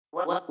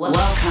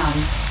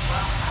Welcome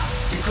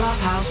to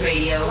Clubhouse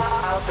Radio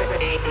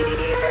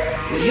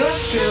with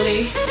yours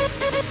truly,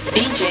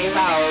 DJ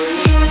Maori.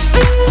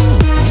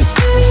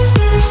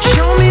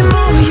 Show me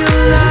more of your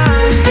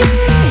life.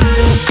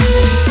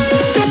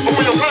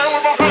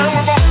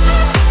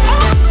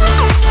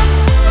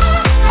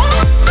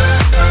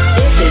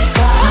 This is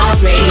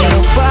Clubhouse Radio.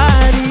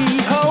 Nobody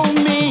hold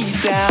me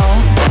down.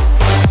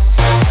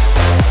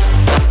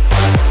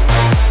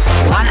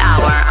 1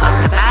 hour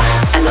of the best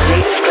and the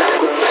latest club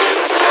grooves.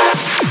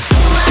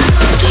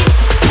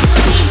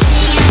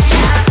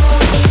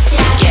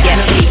 Get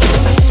ready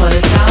for the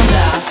sound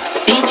of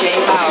DJ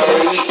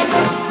Maori.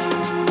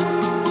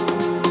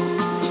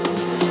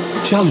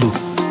 Giallo,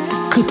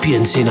 che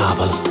pensi di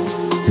Napoli?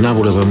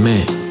 Napoli per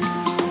me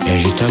è la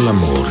città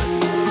dell'amore.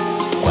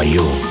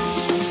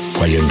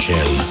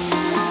 Quaglioncella,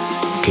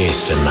 che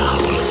sta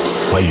Napoli,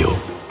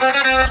 quagliò.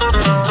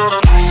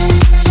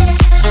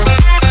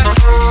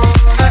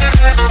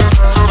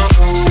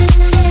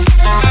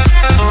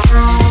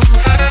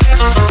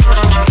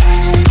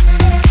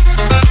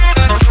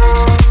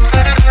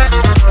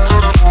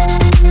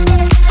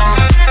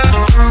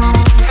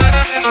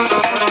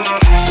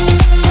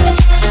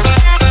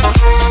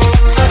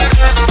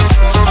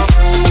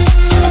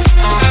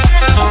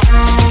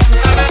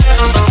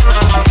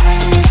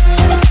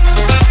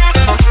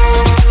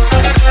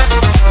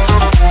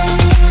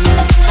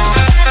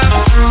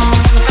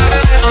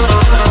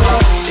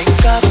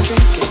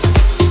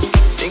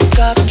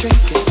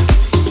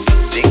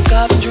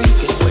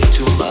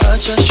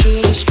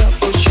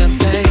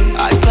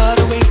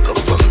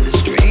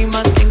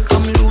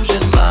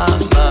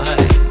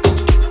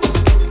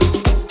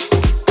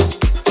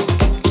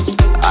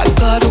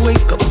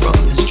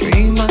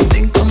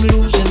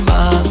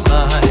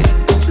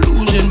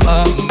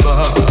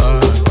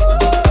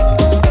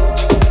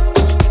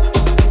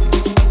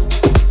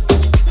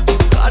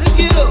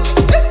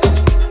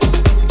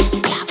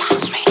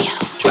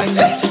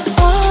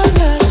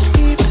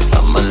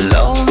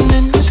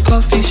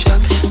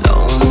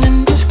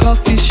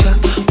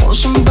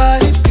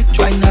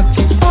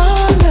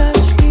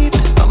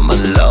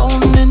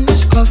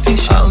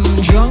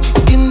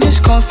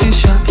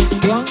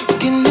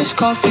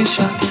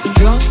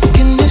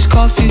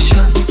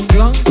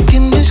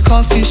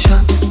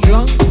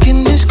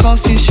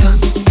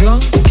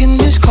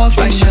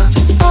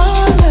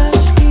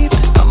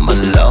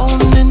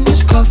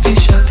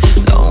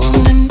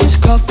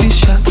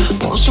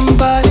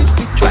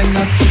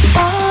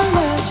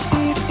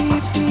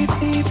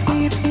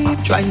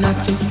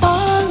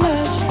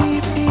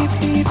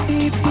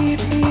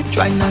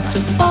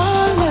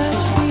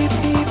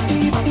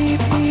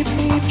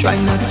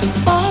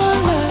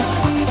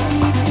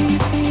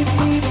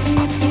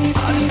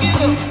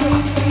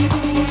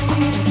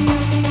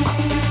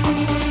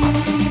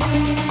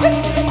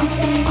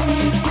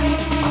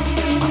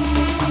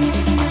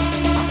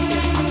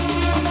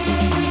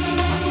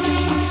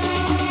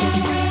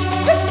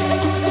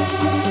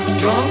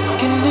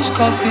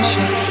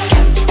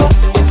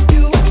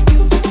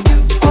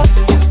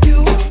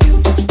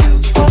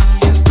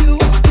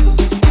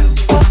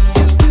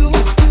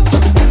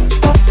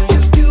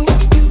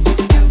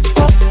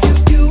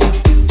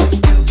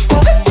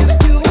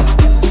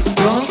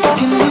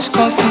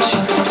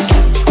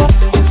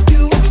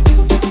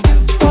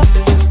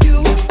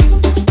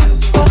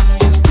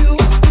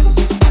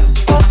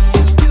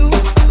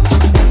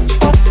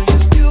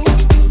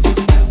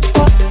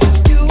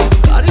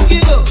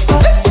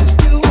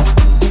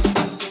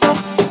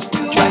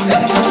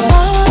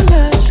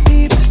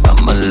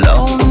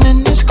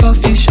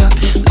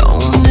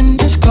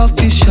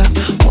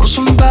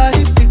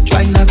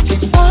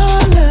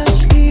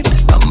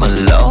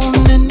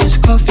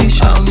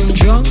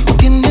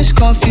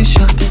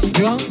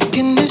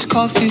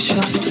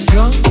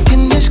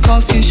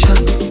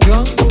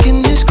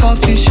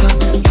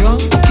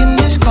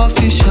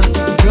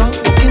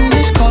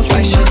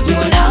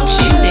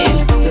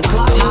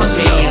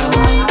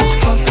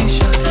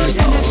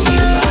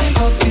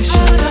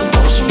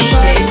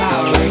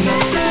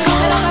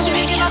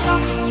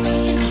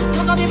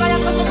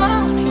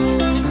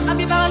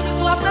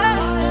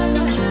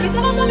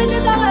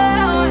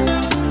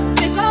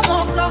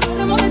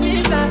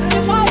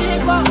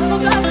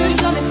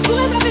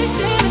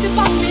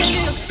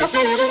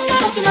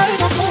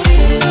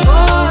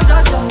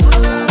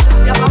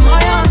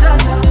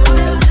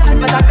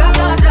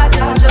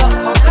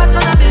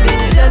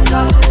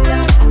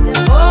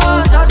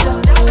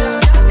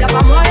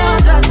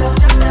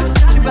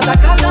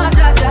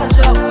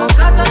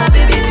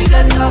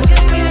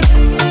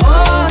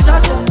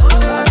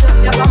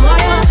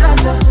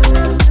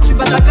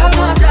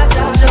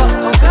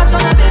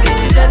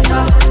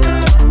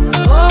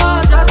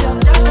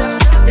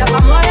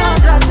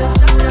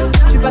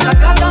 Tu peux ta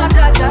carte dans la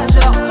dja dja,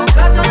 genre en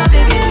 4 ans la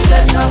baby tu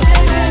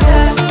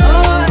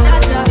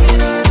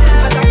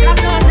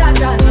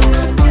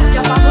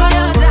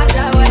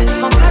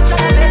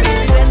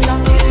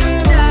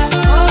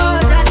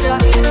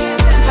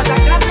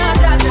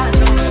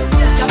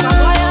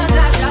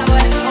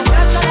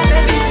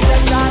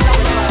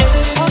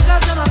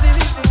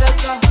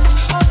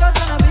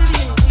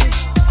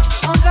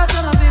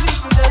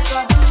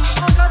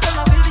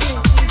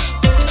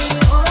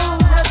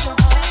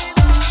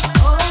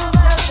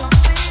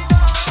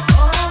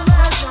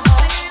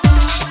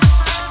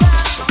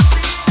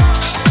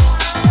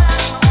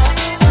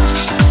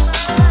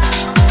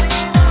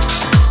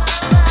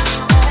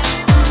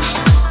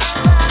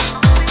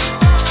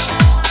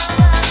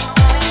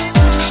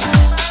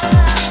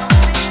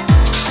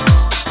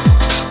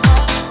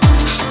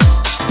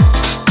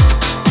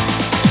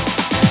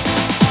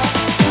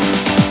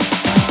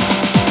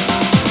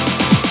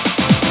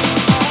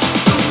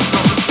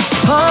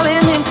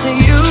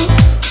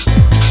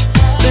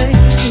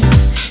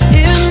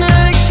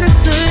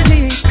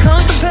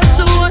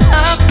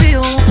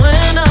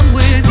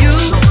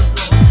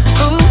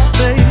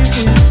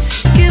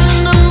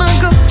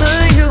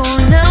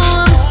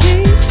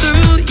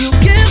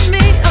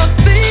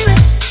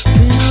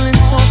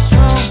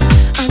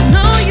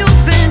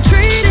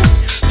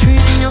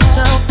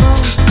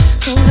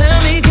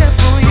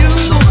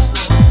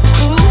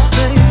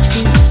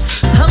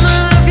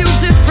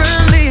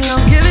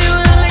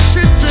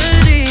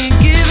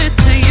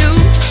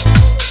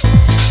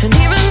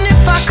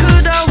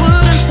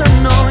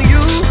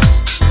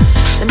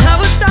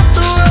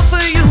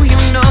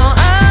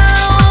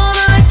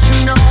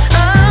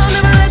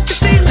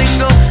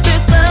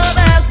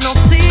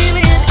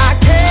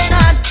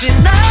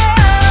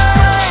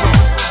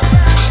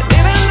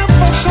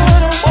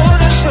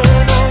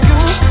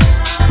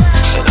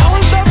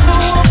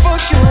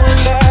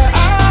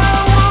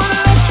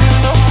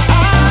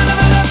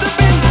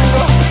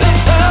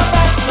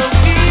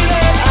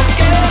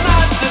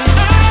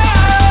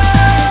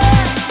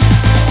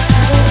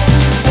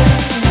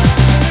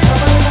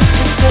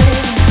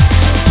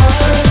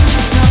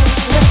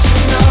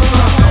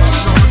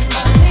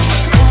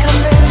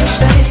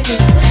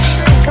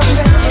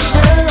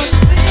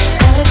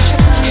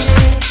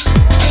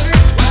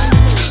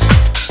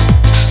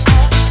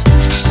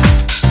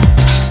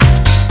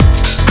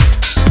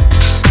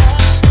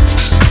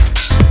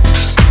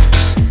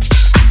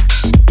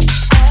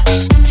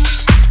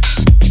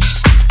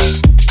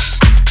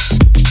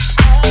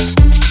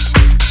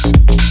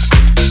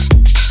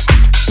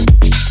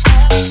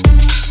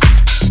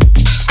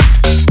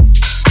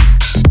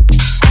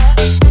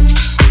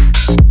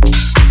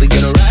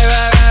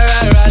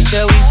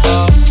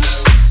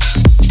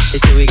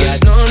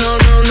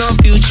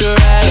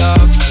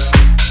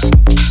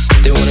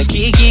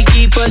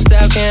keep us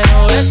out, can't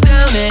hold us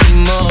down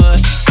anymore.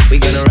 We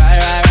gonna ride,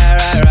 ride, ride,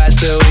 ride, ride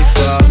till we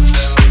fall.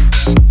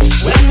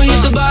 When we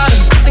hit the bottom,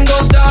 nothing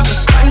gon' stop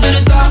us. Climb to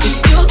the top with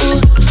you.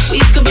 We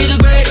could be the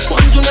greatest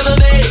ones who never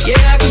made it.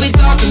 Yeah, I could be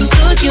talking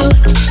to you.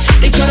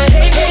 They tryna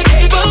hate, hate,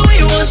 hate, but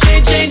we won't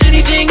change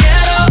anything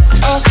at all.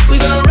 Oh,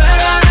 we gonna ride,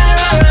 ride, ride,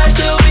 ride, ride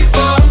till we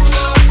fall.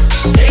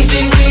 They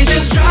think we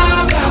just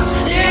dropped out,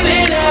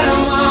 living at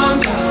our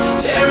mom's house.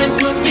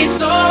 Parents must be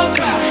so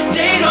proud,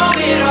 they know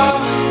it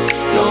all.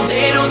 No,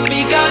 they don't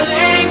speak our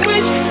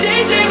language.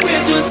 They say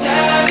we're too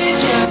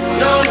savage. Yeah,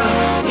 no, no,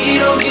 we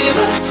don't give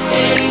up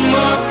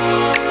anymore.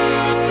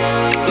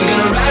 We're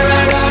gonna ride,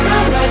 ride, ride,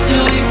 ride, ride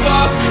till we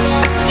fall.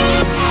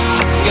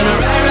 Gonna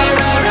ride, ride,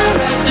 ride, ride,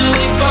 ride till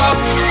we fall.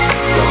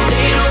 No,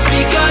 they don't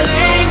speak our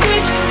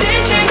language. They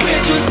say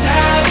we're too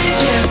savage.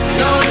 Yeah,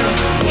 no, no,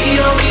 we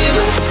don't give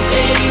up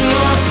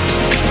anymore.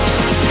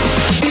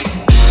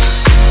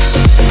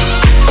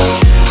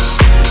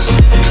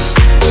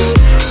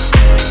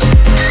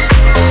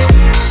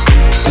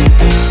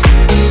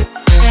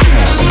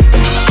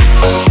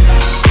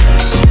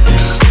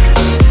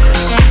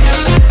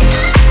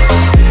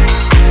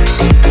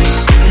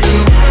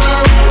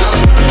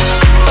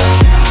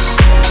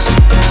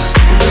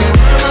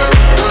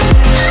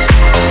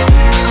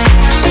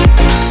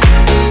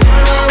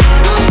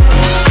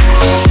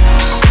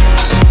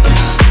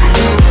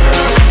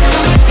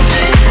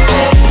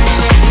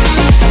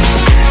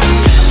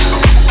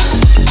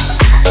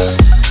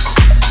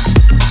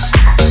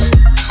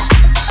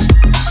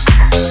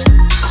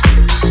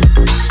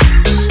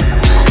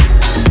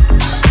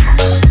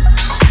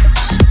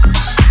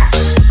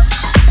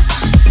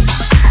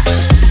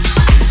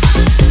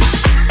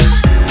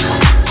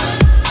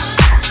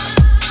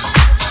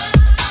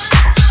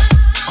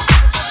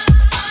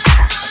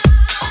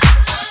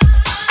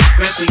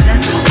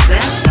 Representing the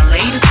best and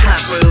latest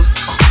club grooves.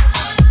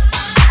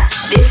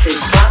 This is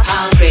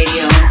Clubhouse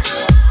Radio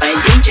by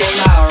DJ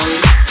Maori.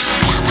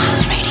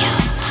 Clubhouse Radio.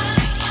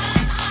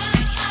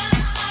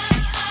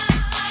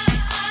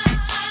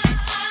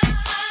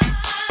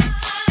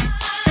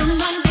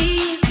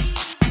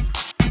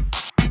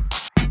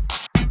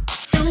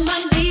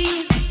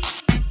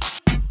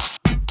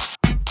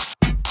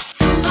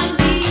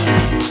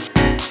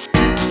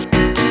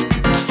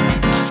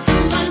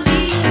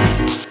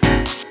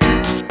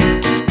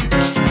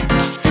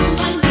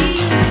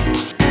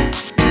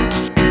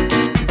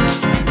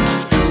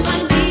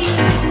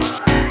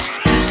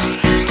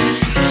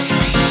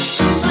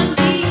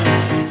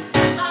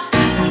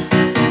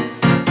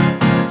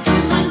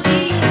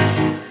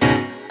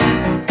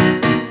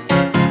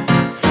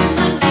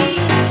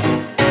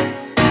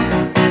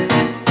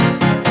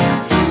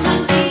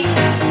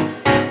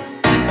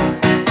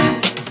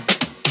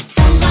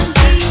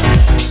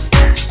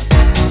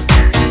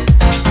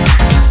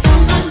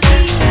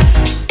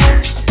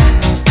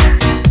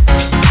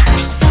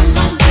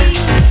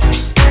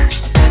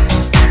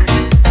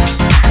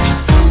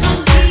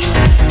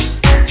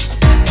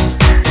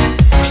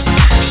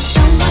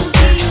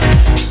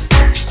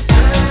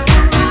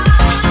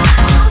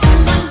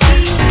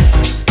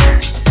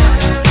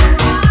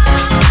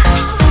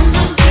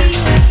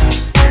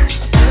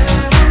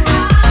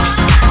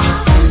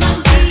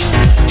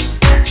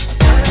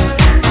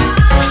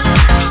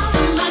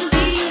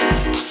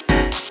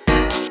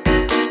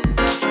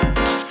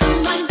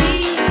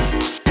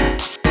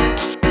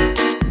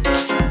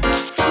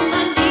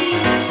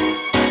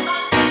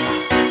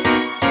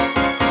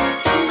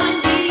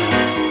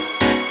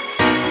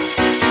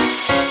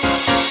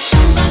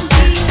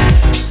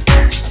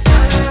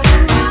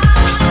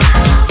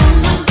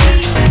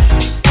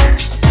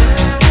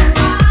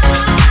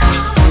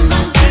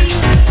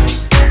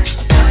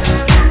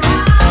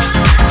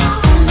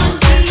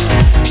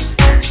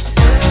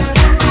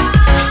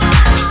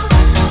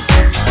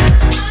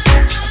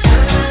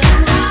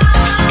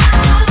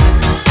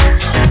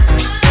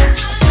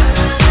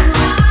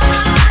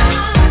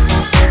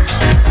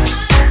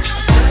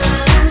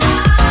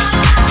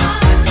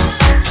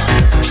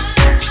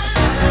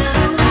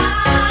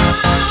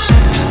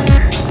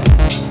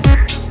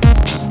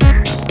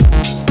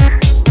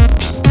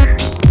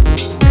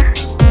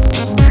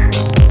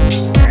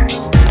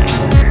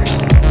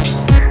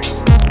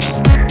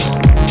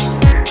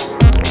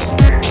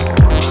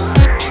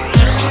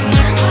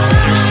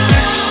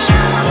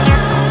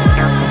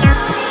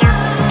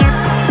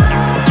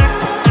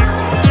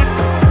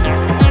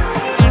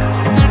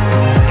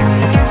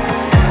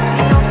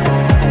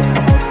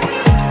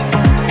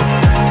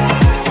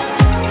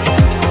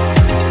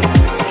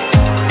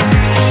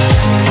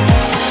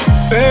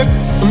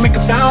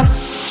 sound.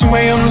 2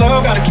 a.m.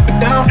 love, gotta keep it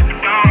down.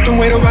 Don't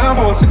wait around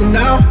for a signal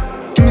now.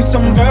 Give me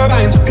some verb,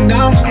 I ain't talking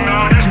nouns.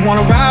 You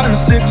wanna ride in the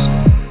 6,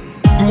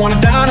 you wanna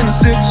dine in the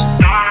 6.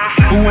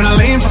 But when I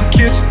lean for the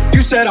kiss,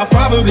 you said I'll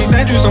probably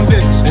send you some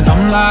pics. And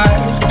I'm like,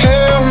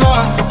 hell no,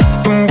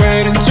 been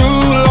waiting too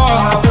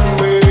long.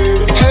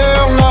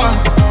 Hell no,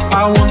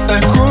 I want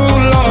that cruel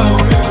love.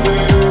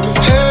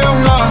 Hell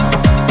no,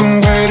 been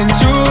waiting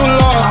too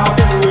long.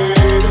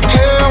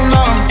 Hell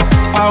no,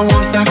 I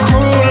want that cruel love.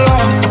 cruel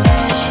love.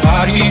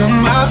 Body of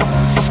my,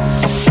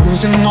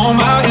 losing all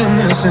my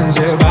innocence.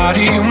 Yeah,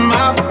 body of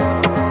my,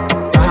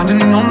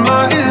 finding all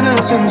my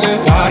innocence.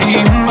 Yeah,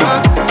 body of my,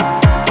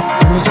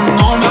 losing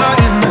all my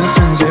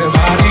innocence. Yeah,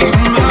 body of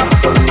my,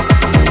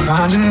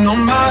 finding all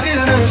my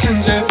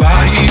innocence. Yeah,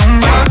 body of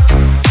my,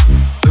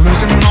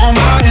 losing all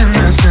my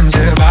innocence.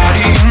 Yeah,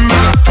 body of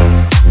my,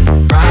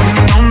 finding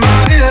all my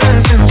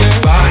innocence. Yeah,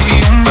 body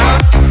of my,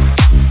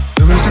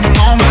 losing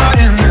all my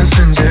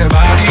innocence. Yeah,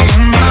 body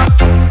of my,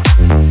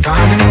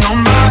 finding all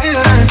my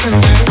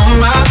innocence. Yeah, all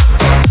my,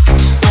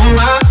 all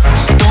my,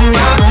 all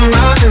my, all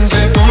my sins.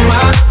 Yeah, all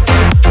my,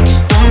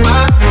 all my,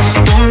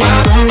 all my,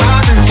 all my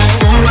sins.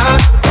 Yeah, all my,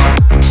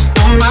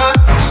 all my,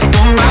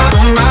 all my,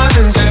 all my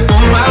sins. Yeah,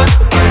 all my,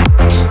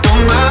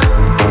 all my,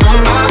 all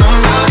my, all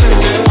my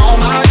sins. Yeah, all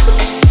my,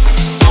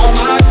 all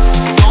my,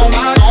 all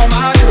my, all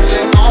my sins.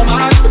 Yeah, all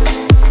my,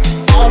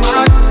 all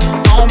my,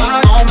 all my,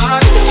 all my,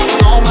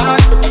 all my,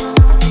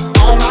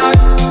 all my,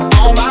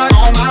 all my,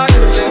 all my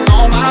sins. Yeah,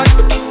 all my,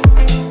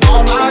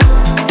 all my,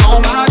 all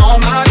my, all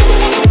my.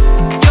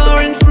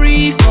 You're in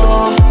free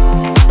fall.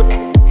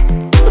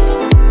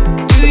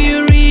 Do you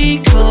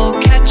recall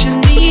catching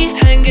me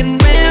hanging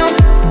round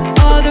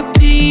other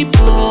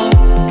people?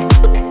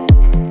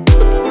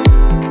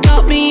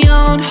 Got me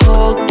on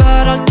hold,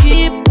 but I'll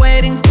keep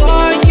waiting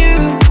for you.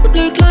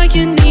 Look like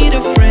you need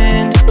a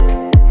friend.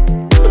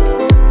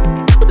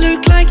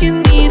 Look like you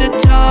need a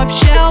top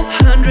shelf,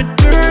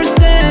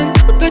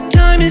 100%. But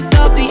time is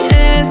of the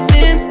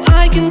essence.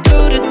 I can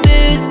go the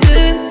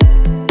distance.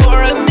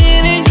 For a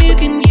minute you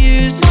can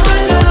use my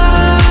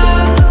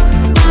love,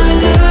 my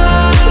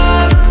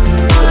love,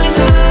 my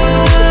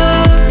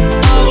love.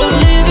 I will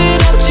leave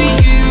it up to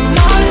you.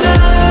 My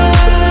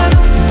love,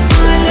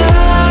 my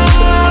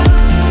love,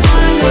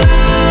 my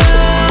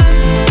love.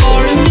 For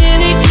a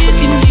minute you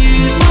can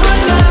use my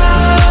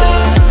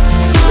love,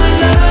 my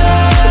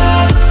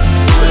love,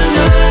 my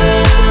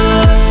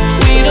love.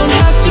 We don't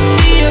have to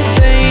be a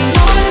thing.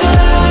 My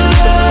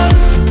love,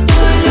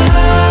 my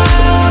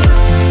love,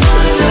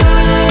 my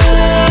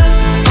love.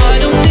 I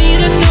don't need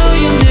to know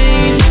your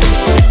name.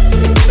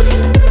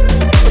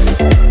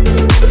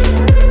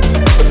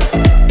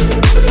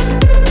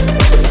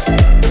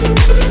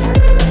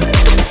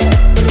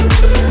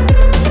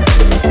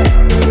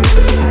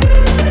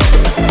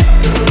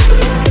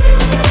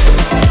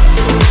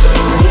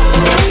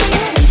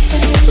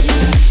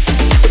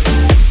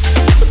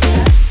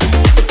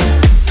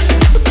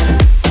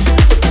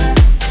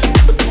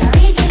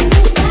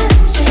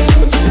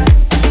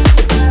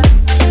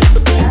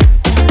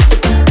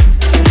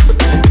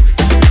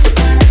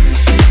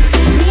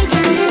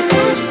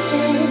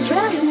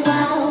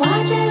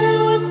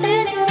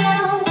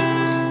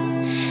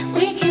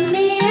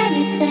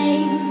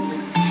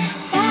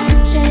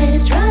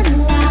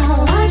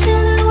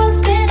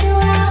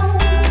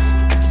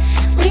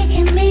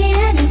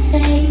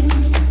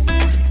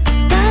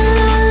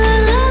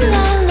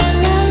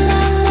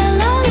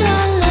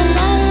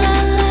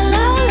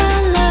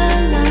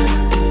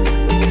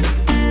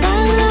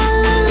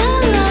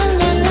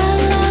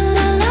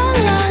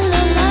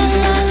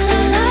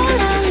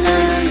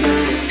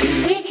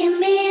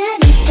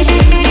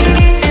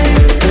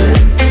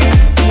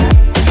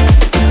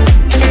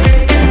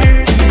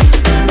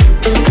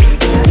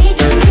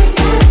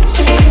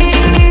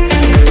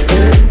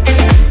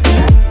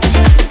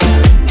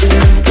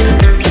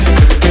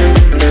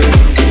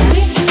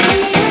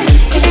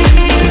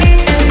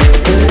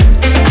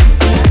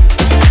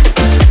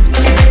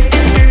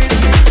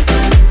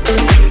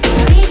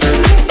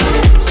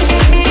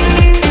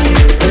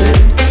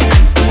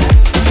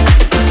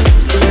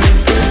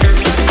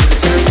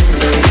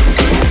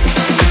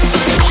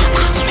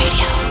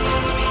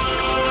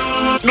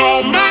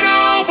 No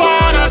matter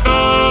what I've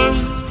done,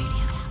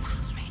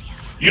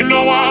 you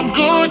know I'm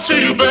good to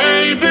you,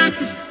 baby.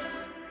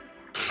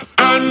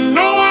 I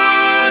know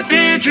I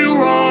did you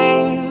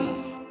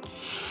wrong,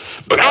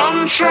 but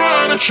I'm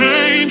trying to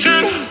change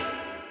it.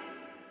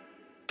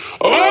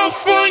 Oh,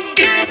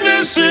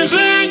 forgiveness is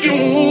in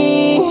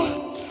you.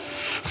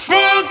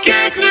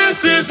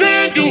 Forgiveness is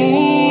in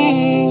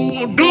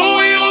you. Do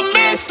you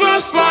miss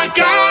us like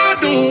I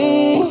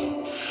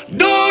do?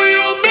 Do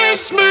you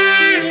miss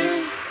me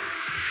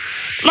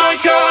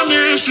like I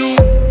miss you?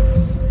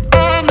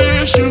 I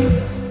miss you.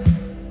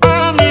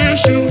 I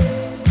miss you.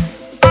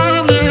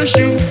 I miss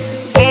you.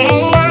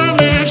 Oh, I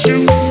miss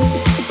you.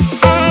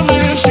 I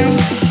miss you.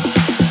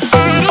 I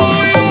know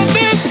you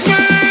miss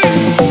me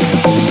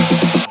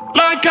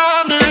like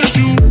I miss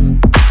you.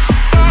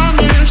 I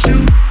miss you.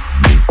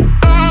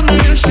 I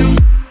miss you.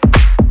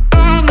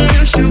 I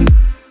miss you.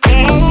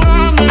 Oh,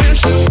 I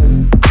miss you.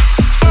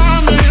 I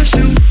miss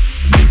you.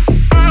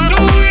 I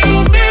know you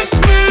miss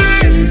me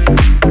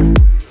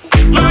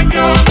like I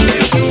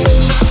miss you.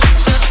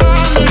 I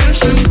miss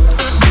you.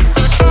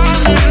 I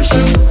miss you.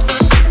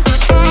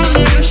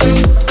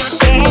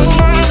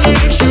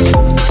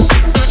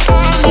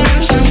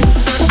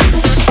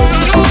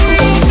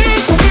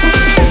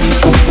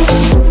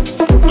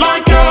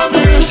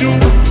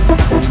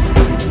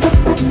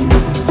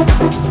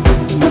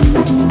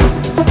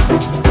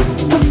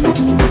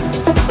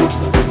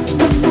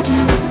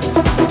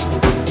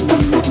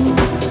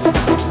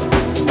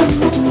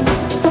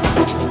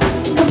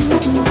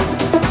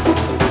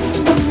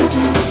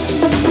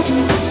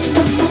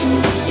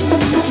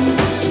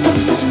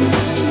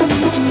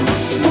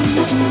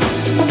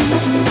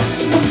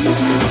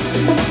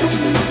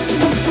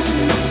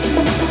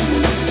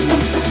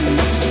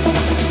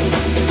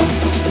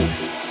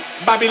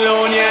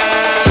 Babylonia.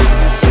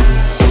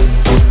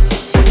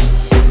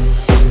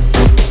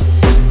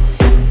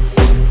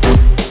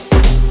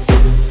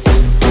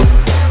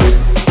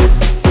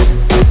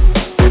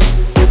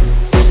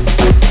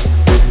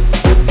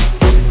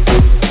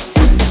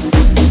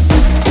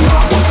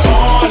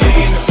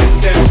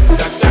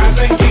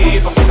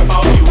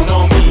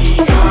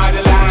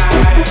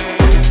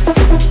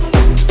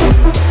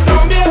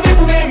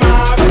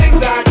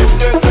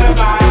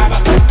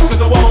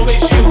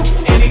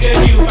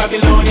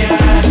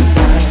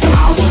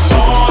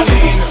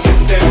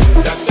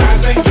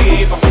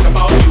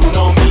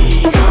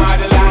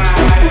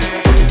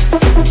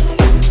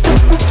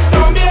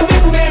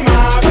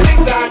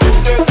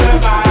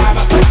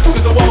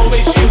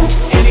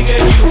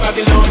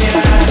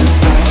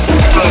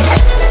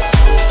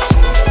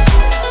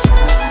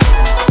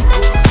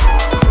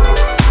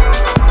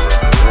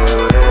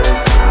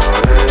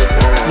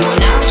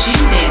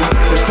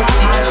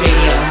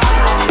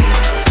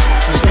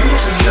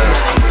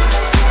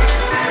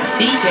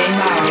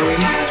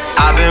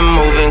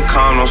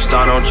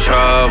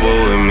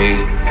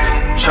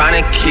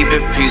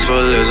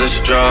 Is a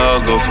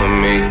struggle for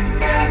me.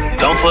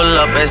 Don't pull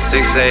up at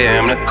 6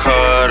 a.m. to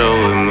cuddle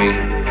with me.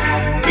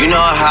 You know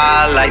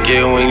how I like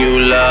it when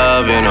you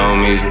loving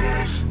on me.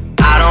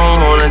 I don't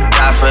wanna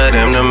die for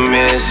them to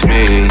miss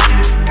me.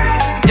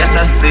 Yes,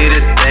 I see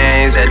the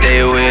things that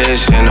they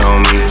wishing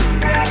on me.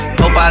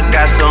 Hope I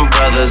got some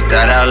brothers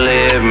that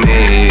outlive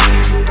me.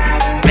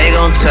 They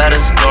gon' tell the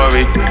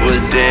story was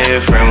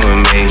different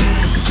with me.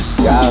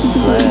 God's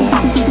plan,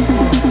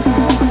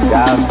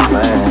 God's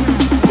plan,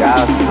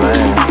 God's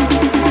plan.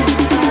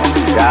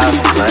 God's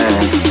plan,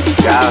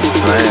 God's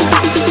plan,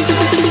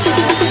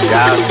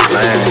 God's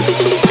plan,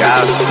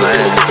 God's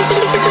plan,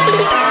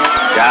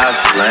 God's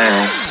plan.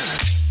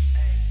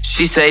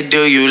 She say,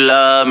 do you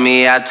love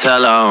me? I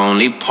tell her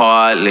only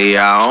partly.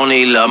 I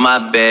only love my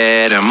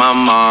bed and my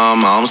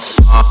mom. I'm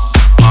sorry.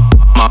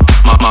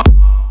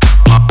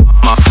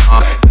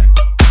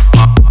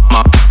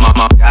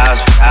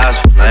 God's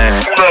plan.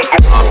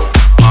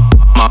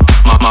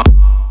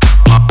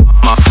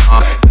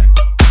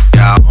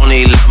 I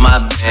only love my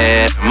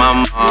bed, my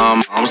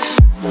mom. I'm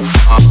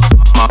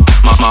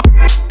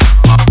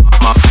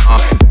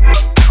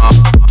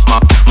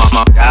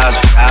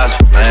God's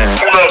plan.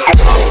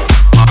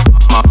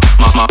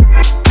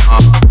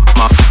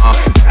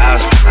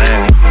 God's plan.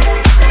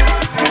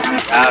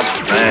 God's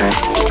plan.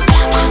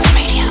 Clubhouse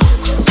Radio.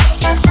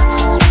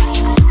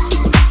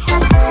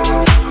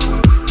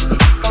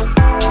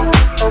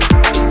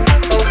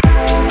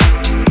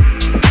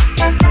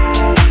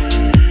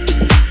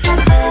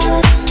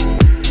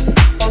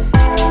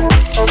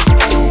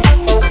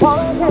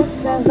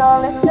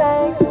 All it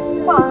takes,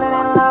 falling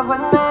in love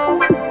with me.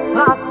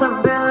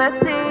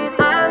 Possibilities,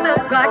 I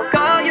look like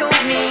all you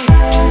need.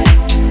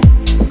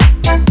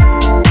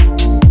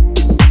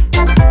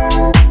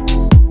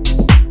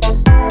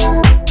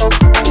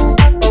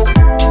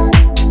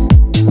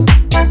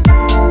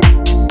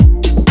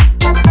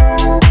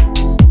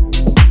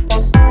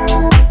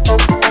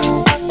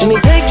 Let me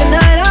take the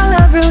night, I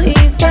love real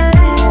easy.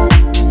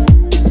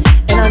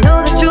 And I know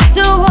that you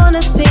still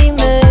wanna see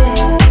me.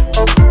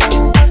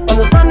 On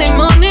the Sunday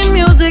morning,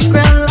 music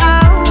real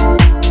loud.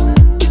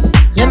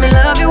 Let me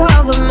love you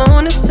while the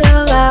moon is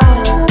still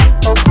out.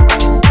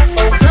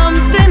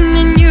 Something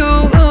in you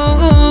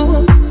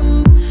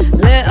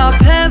lit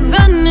up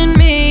heaven in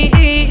me.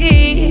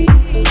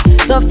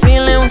 The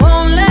feeling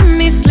won't let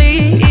me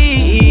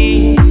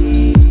sleep.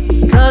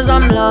 'Cause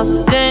I'm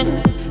lost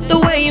in the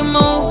way you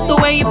move, the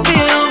way you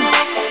feel.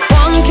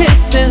 One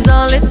kiss is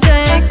all it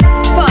takes.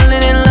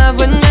 Falling in love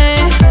with me.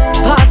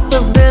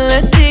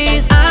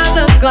 Possibilities, I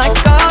look like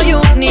all you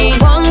need.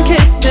 One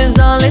kiss is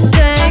all it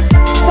takes.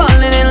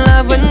 Falling in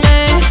love with me.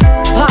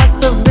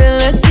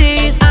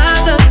 Possibilities, I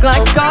look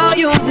like all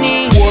you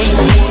need.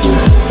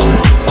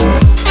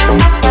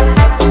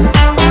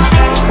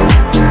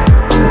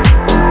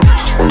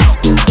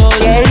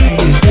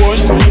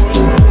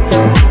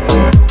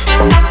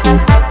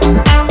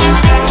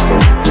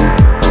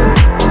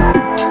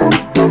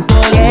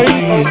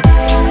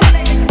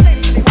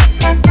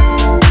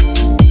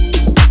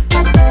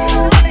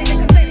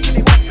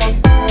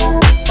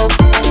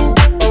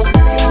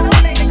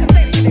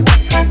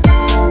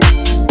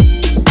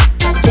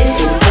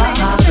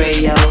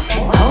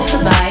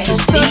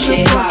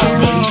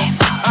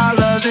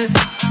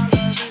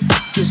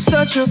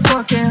 such a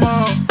fucking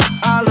hoe.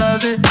 I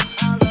love it.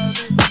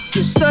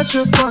 You're such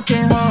a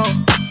fucking hoe.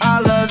 I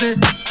love it.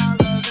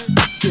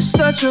 You're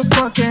such a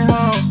fucking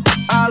hoe.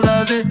 I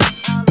love it.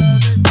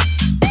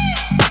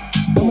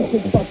 I'm a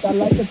quick fuck, I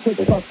like a quick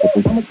fuck.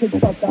 I'm a quick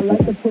fuck, I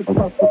like a quick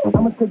fuck.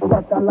 I'm a quick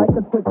fuck, I like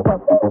a quick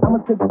fuck. I'm a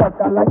quick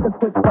fuck, I like a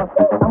quick fuck.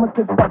 I'm a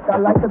quick fuck, I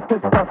like a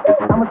quick fuck.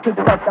 I'm a quick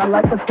fuck, I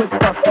like a quick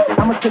fuck.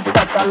 I'm a quick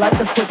fuck, I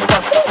like a quick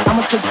fuck. I'm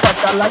a quick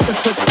fuck, I like a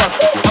quick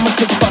fuck. I'm a quick fuck, I like a quick fuck. I'm a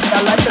quick fuck,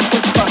 I like a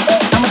quick fuck.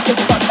 I'm a quick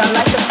fuck, I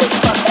like a quick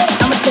fuck.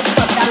 I'm a quick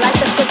fuck, I like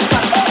a quick fuck.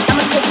 I'm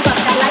a quick fuck,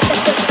 I like a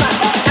quick fuck.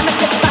 I'm a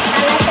quick fuck, I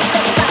like a quick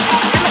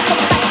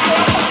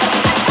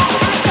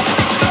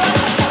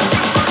fuck.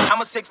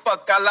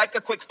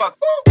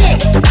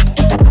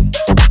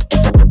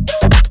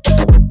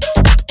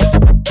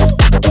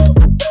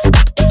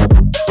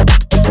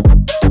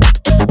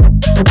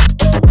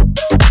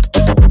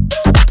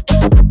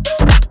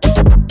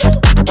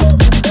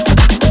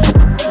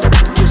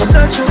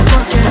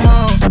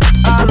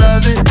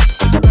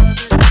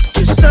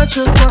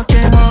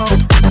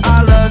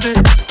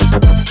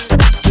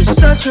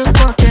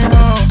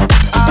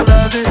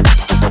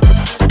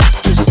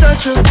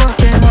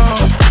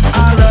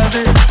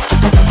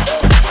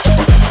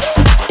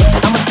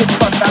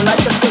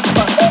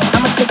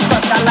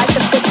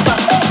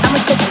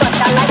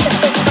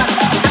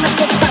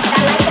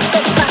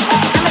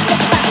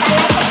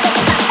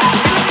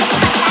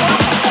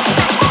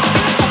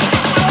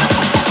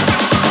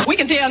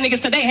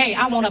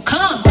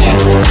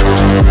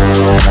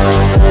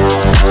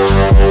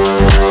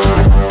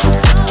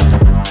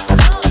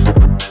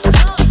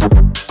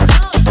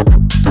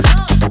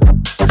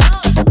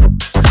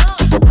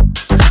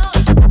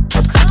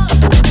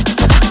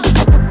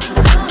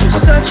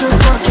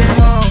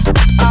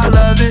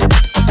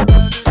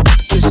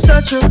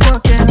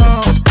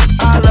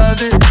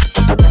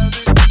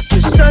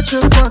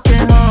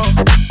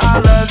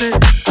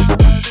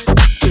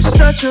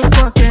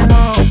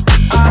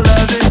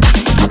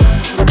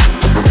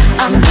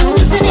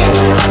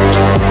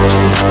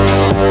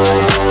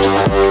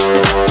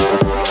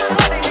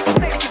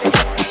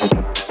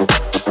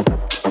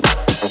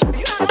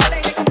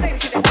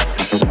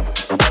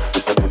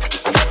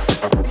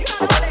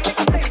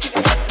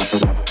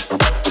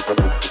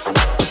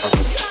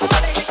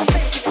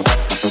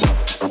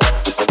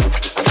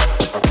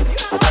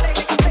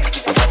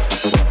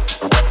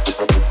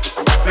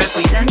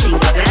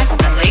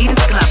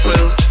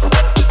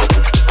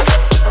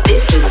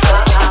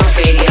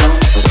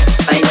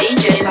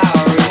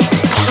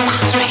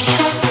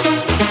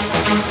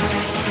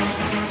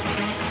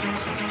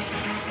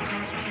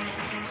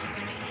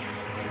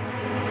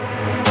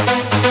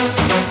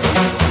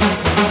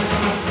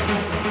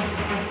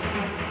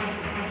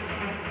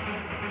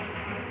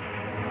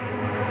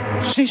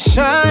 She's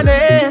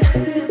shining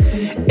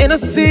in a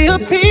sea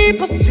of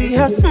people, see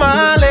her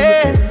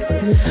smiling.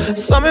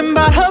 Something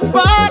about her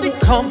body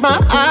caught my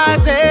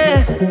eyes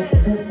and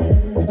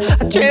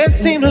I can't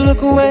seem to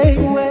look away.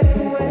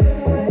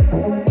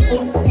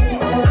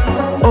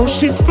 Oh,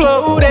 she's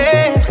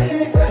floating,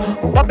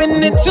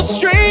 bumping into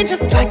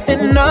strangers like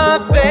they're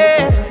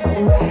nothing,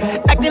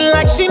 acting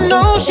like she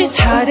knows she's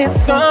hiding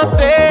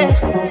something.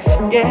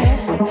 Yeah,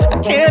 I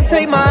can't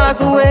take my eyes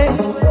away,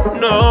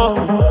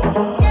 no.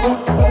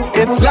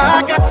 It's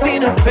like I've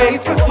seen her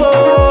face before.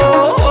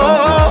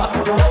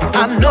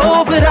 I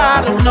know, but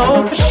I don't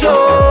know for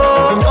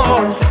sure.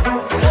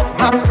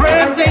 My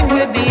friends ain't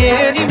with me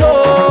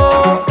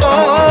anymore.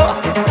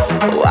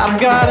 Oh, I've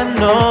gotta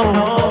know.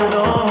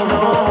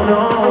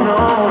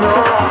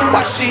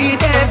 Why she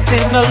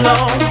dancing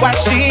alone? Why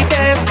she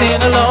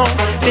dancing alone?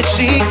 Did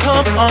she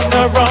come on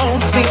her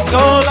own? Seems so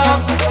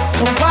lost.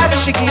 So why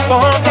does she keep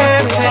on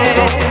dancing?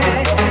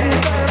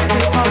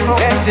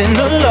 Dancing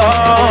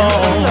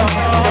alone.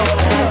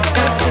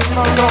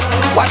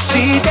 Why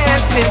she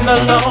dancing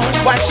alone?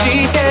 Why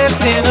she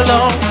dancing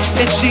alone?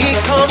 Did she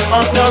come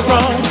on her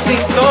own?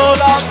 Seems so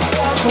lost.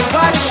 So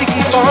why does she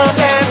keep on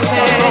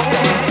dancing?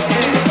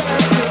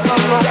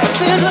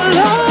 Dancing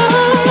alone.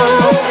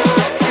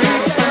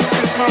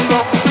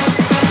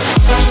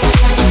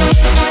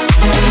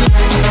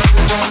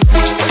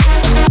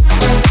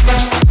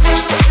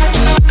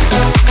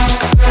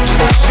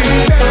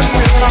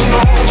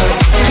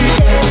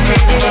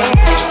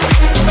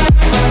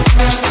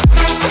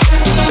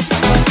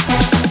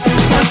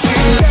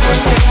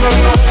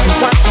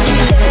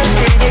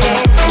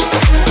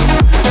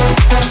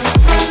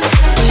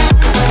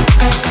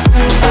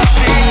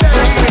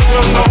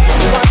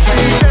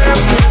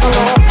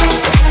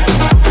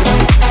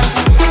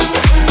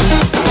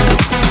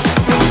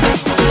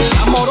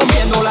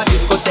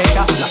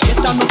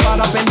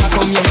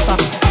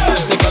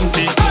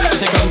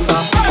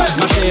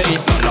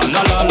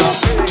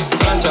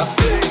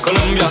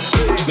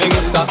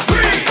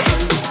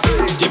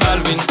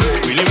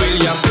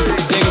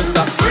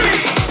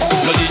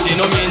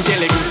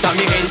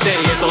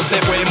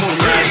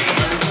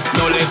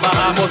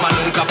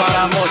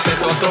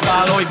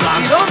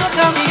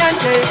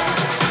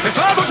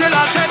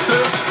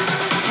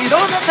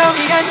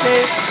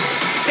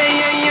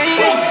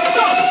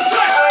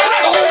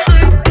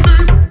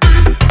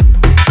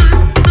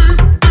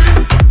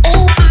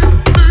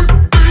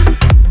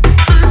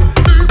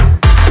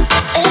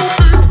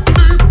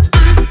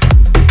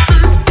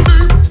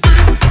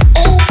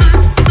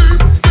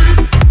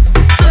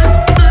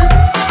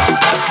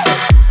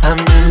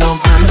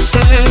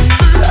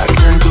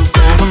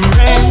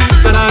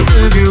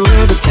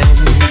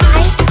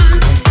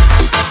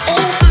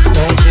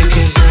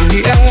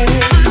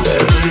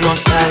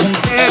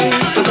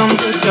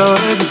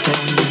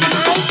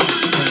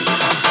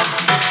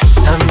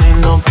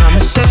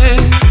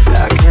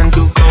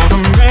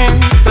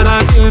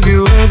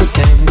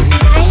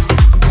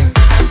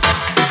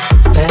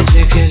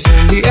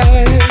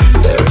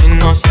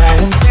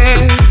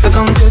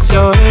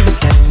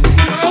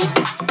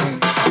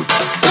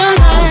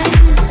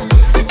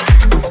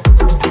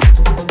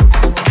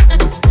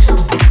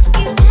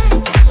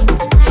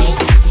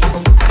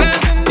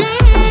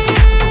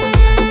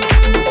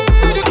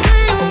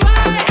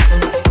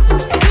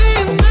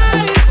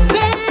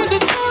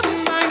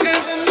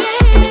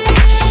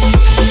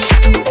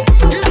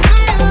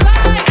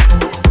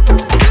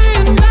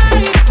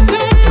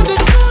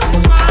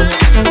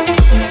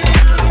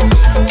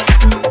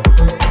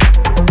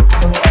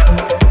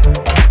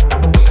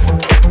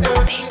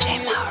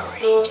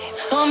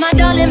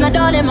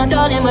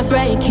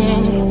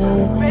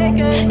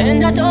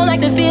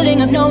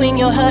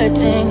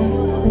 Hurting.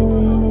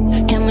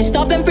 Can we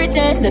stop and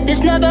pretend that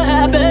this never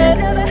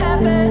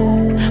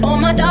happened?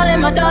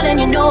 my darling,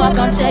 you know I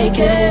can't take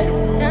it.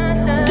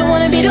 Don't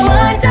wanna be the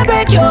one to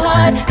break your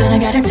heart, but I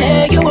gotta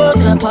tear your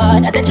world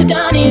apart. I'd let you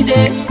down easy,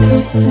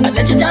 I'd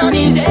let you down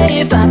easy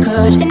if I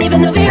could. And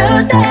even though we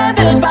used to have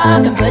a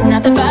spark, I'm putting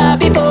out the fire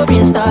before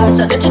it starts.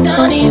 I'd let you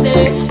down easy,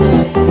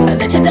 I'd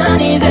let you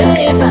down easy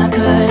if I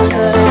could.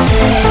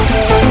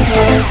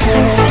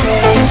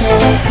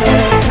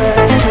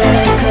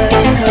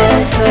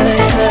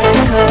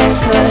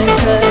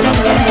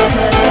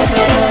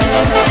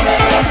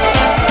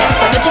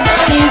 I'd let you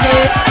down easy,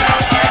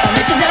 I'd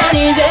let you down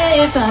easy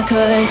if I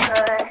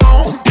could.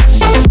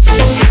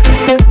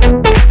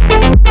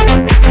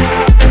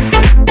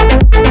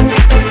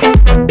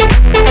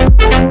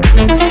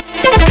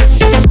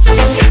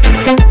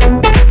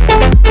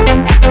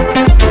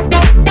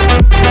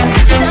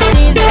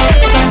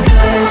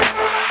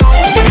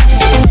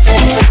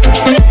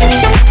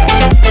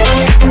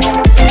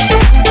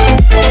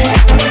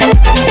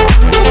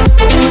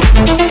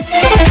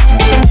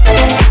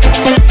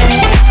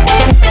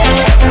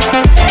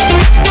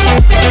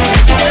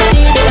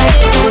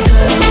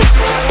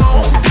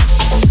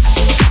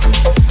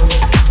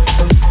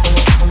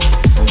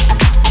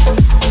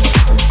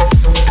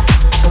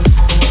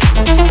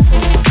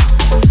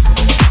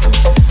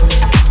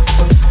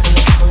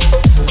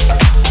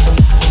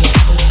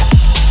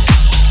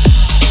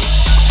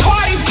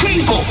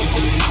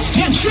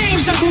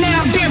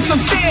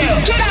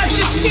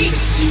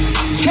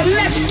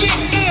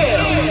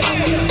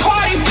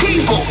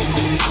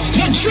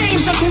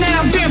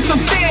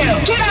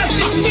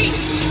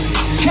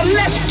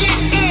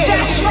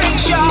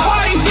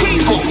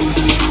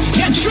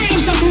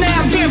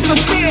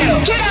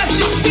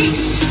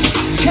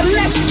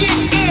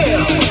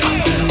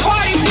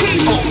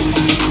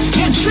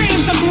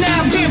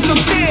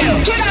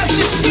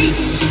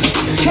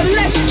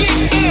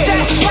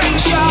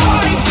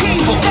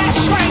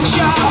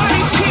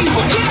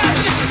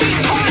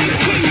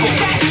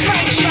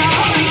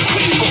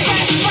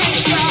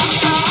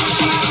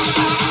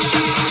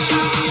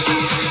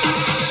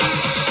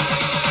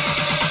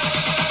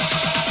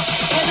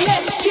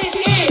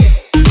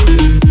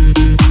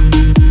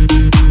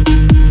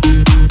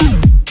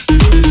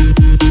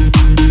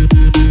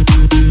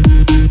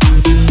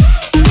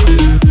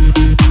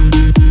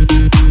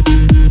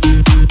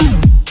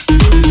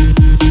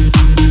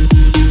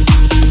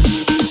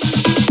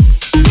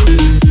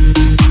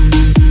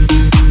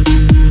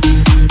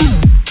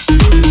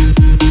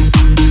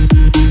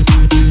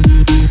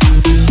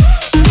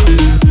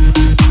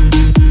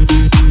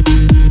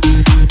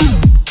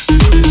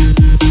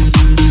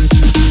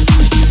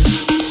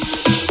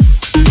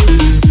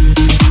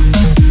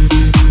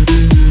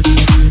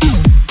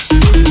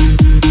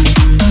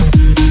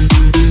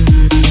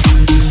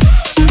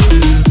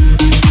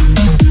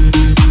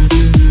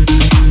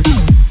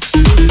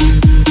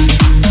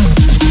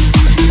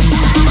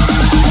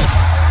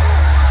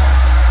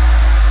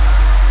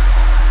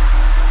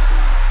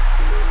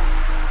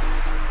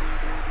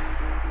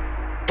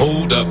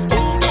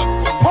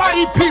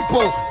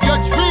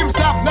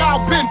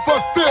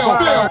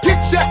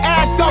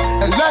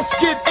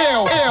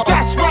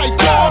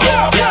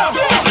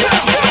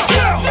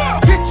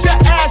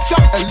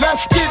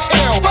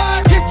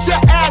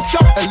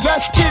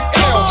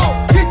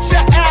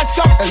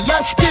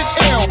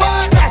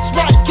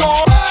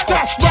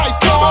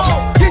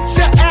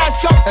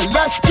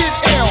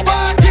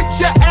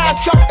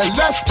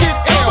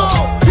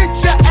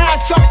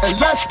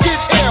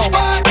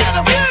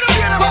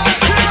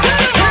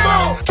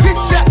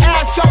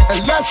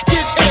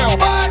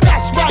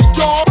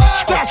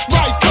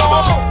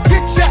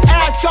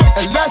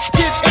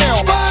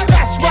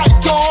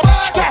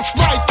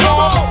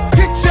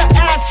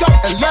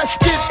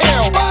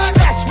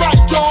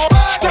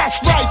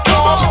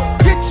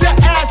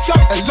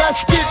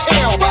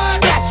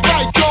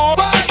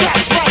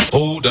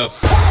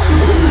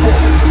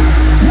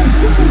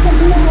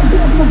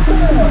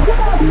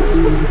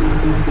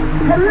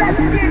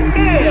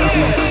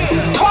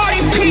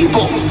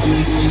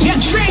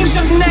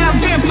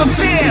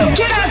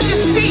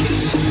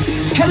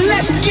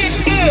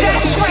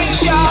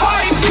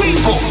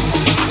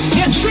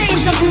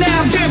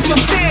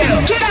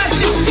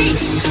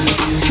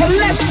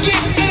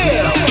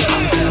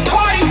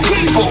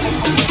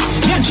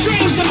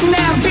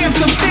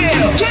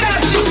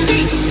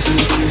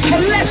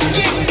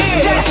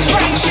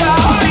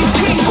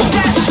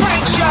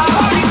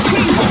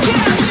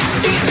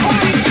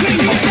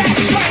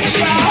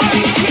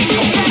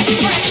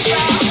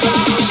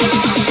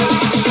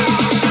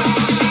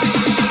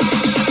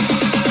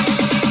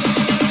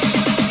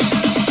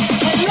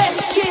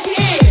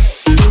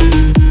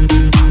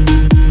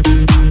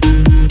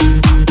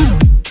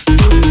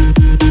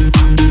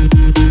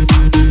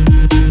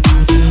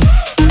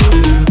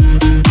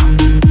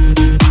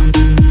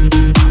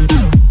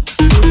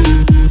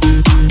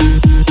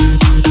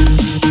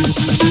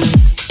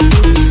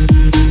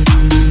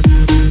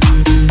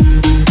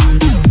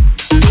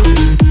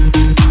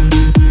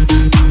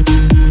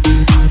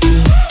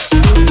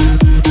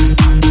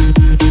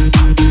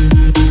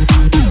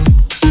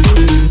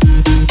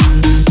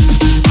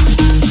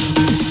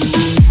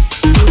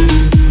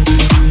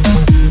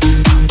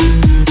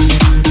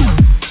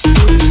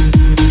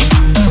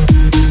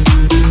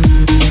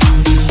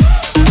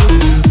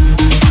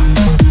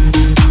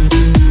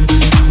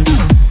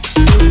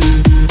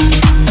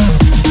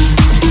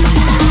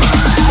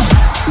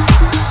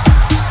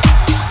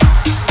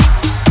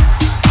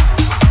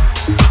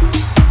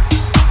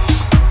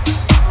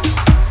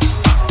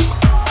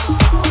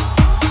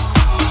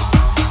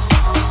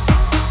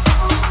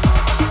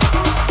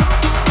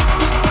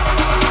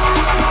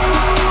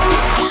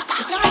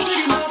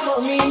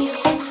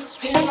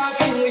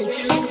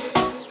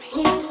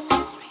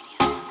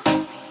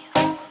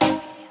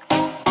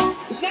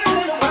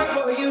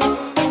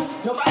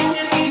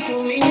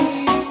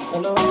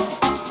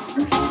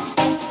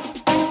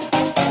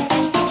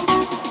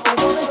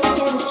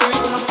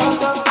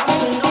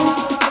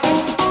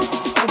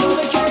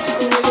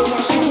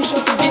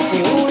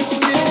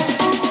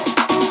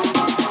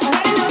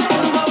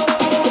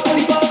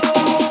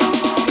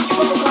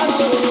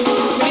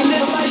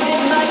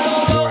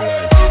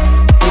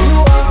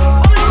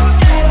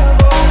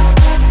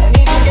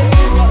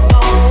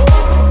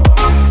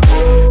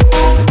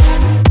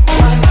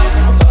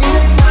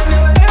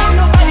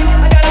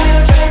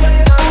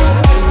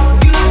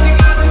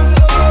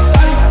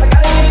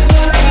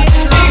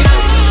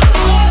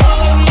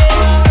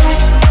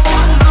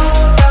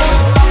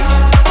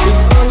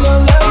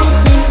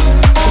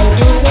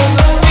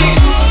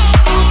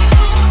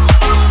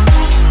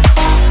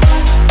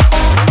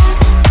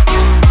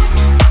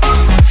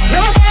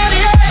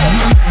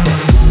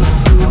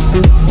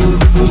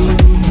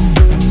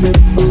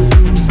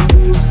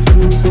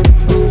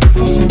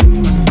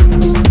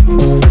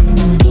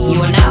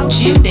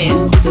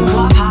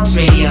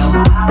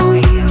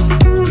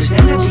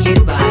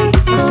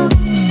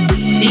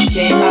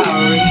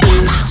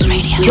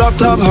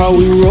 top, how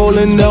we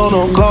rolling down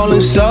on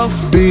calling South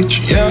Beach.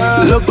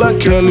 Yeah, look like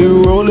Kelly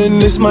rolling,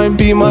 this might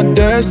be my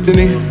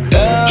destiny.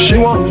 Yeah. She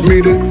want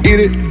me to eat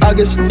it, I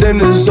guess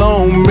then it's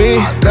on me.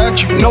 I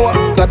got you, know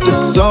I got the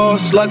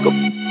sauce like a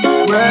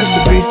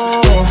recipe.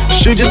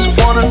 She just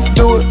wanna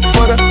do it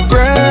for the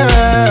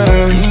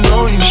grand.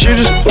 She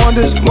just want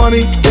this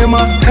money in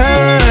my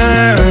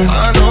hand.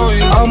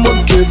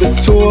 I'ma give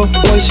it to her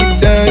when she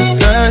dance,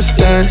 dance,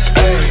 dance.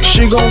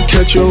 She gon'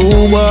 catch a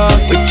Uber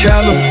out the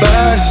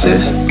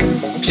Calabasas.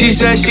 She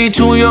said she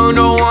too young,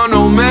 don't want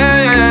no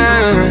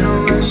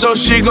man. So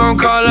she gon'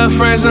 call her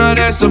friends, now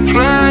that's a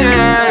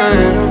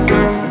plan.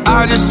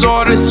 I just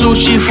ordered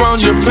sushi from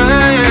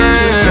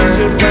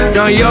Japan.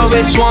 Now yo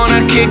bitch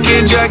wanna kick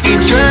it, Jackie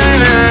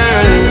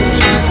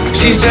Chan.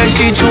 She said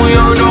she too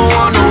young, don't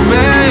want no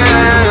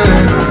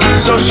man.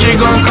 So she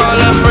gon' call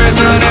her friends,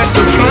 now that's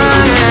a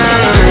plan.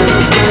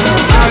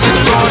 I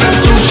just ordered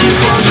sushi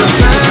from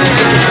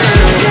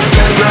Japan.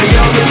 Now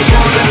yo bitch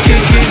wanna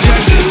kick it,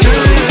 Jackie Chan.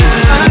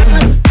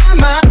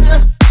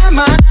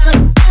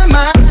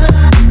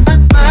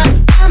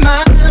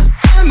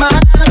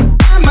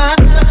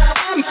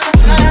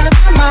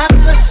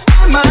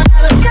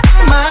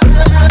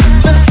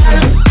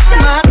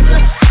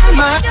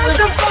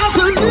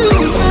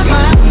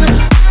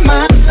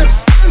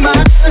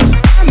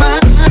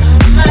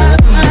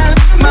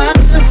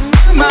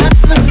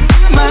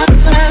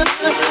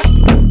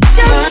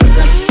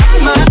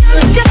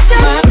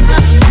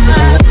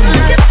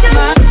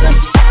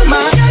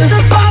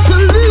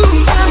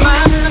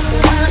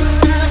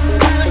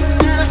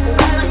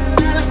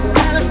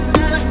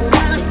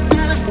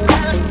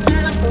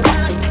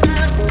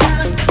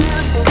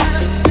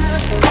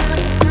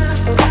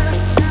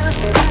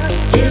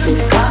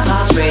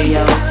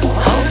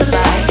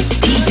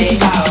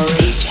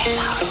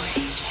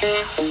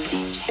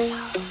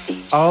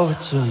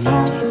 It's a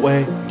long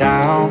way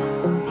down,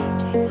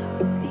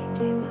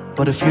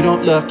 but if you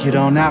don't look, you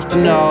don't have to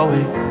know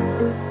it.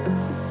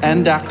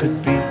 And I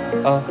could be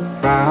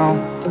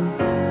around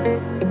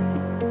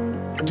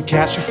to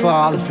catch you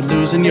fall if you're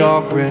losing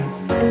your grip.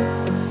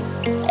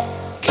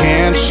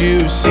 Can't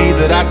you see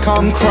that I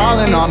come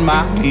crawling on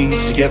my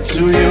knees to get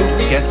to you,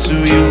 get to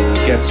you,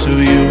 get to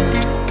you?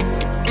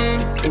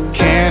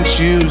 Can't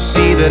you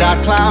see that I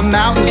climb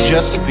mountains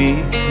just to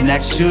be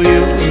next to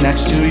you,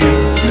 next to you,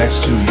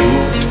 next to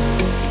you?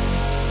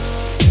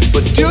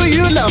 But do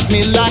you love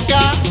me like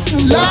I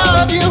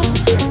love you?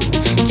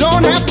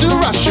 Don't have to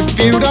rush if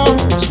you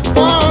don't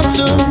want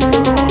to.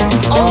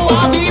 Oh,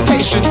 I'll be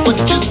patient, but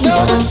just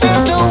know that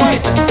there's no way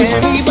that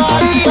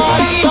anybody love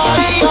you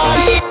like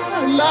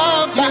I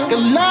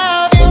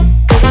love you.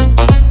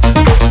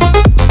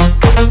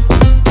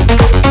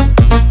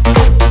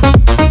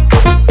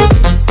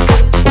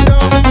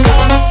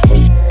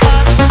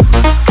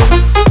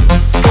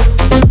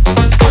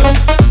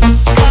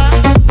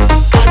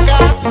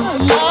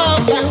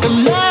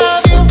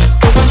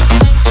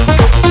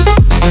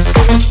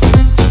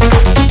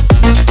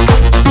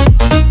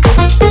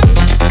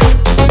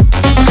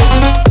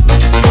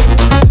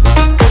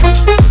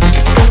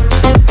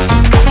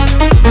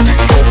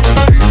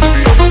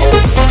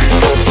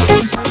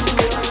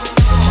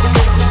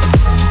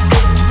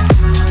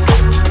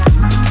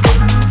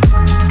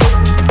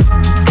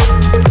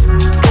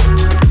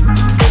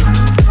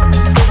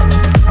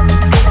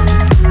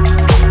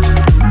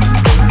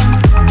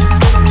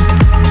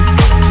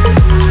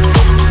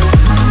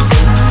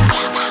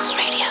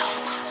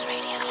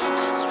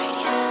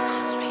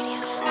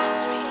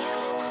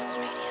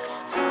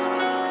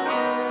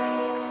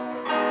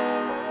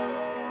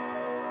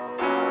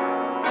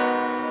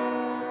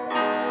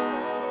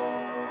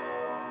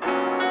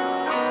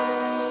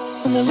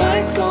 When the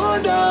lights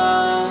go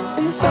down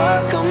and the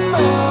stars come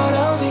out,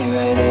 I'll be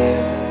right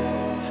here.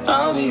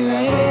 I'll be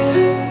right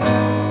here.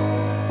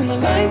 When the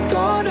lights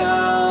go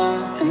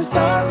down and the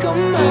stars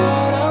come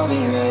out, I'll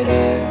be right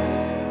here.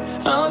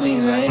 I'll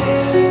be right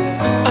here.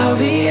 I'll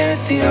be here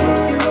for you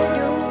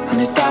when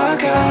it's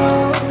dark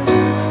out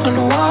on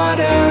the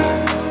water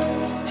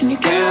and you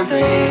can't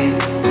breathe.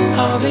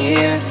 I'll be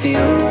here for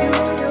you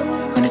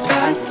when it's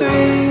past 3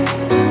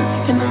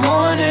 in the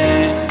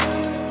morning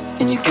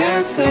and you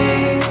can't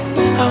sleep.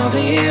 I'll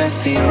be here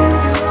for you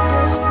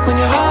when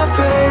your heart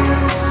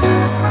breaks,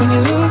 when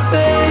you lose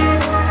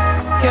faith.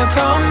 Yeah,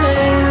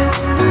 promise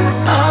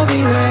I'll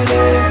be right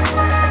here.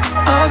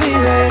 I'll be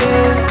right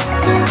here.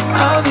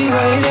 I'll be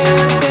right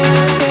here.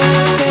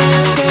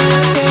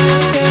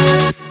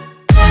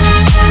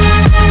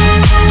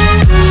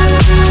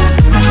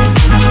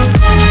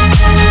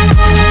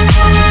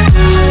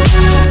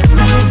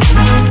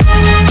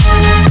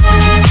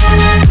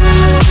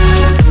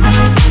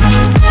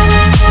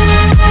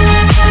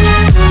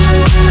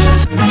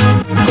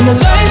 When the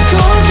lights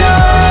go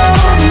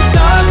down, the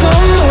stars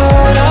come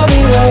out, I'll be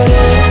right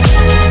here.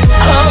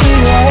 I'll be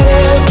right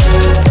here.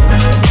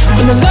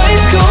 When the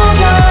lights go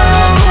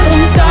down,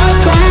 the stars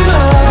come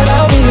out,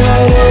 I'll be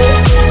right here.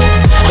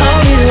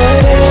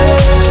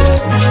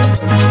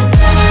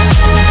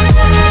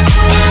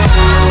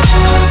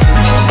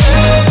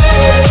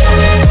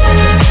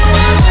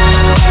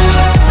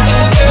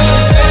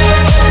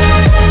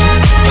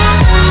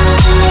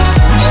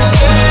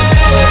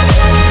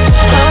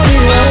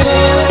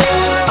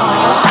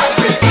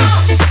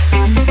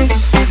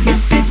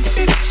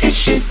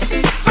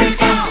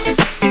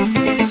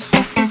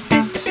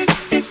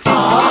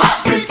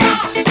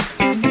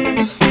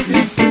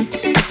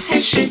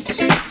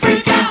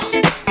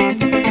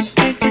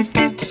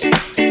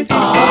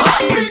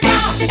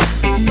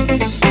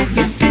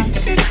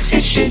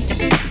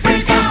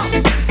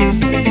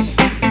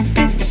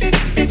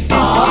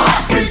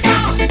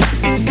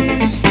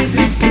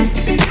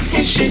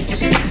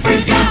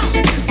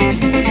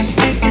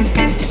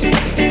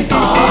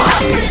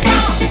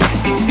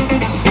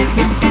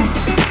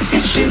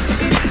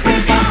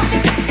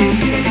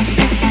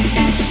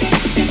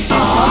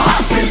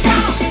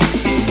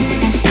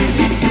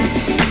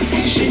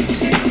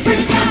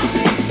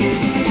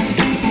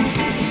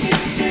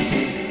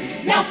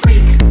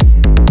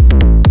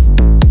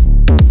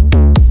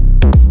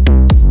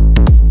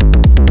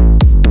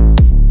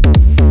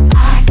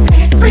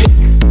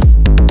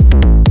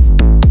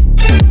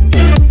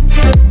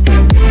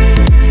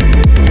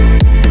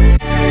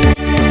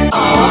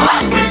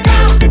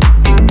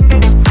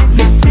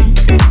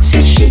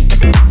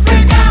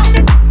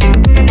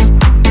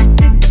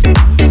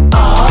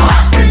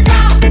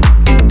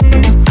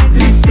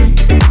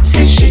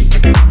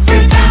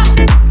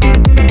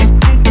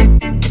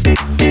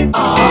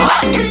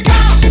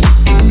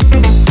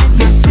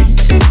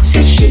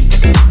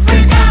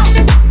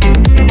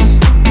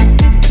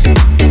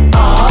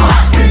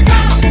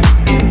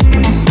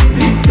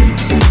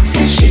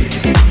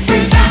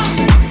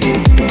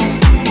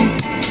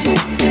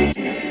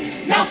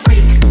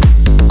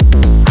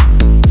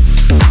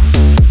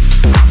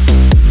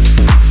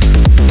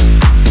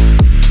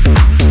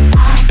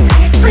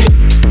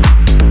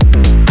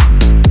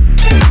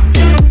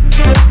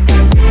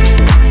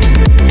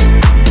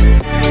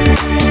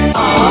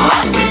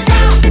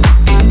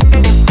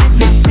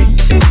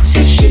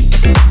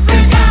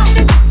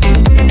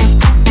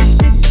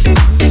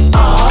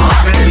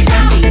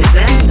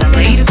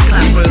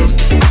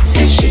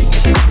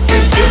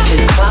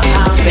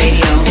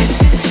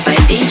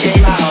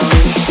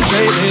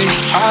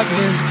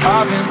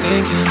 I've been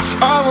thinking,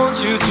 I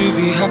want you to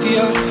be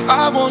happier,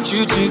 I want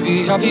you to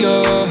be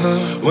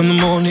happier. When the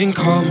morning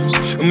comes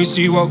and we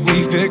see what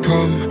we've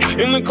become,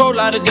 in the cold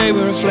light of day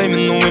we're a flame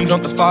in the wind,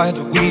 not the fire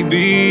that we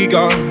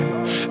begun.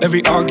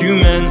 Every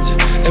argument,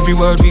 every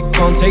word we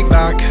can't take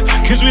back,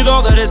 cause with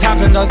all that has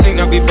happened I think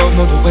that we both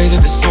know the way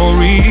that the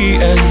story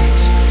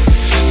ends.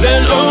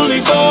 Then only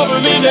for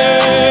a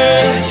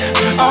minute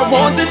I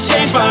want to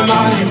change my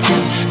mind,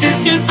 cause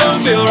this just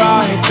don't feel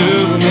right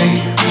to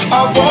me.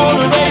 I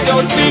wanna raise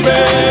your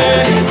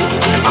spirits,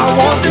 I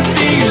want to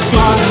see you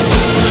smile.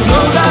 No,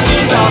 that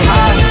means I'll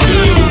have to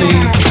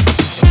leave.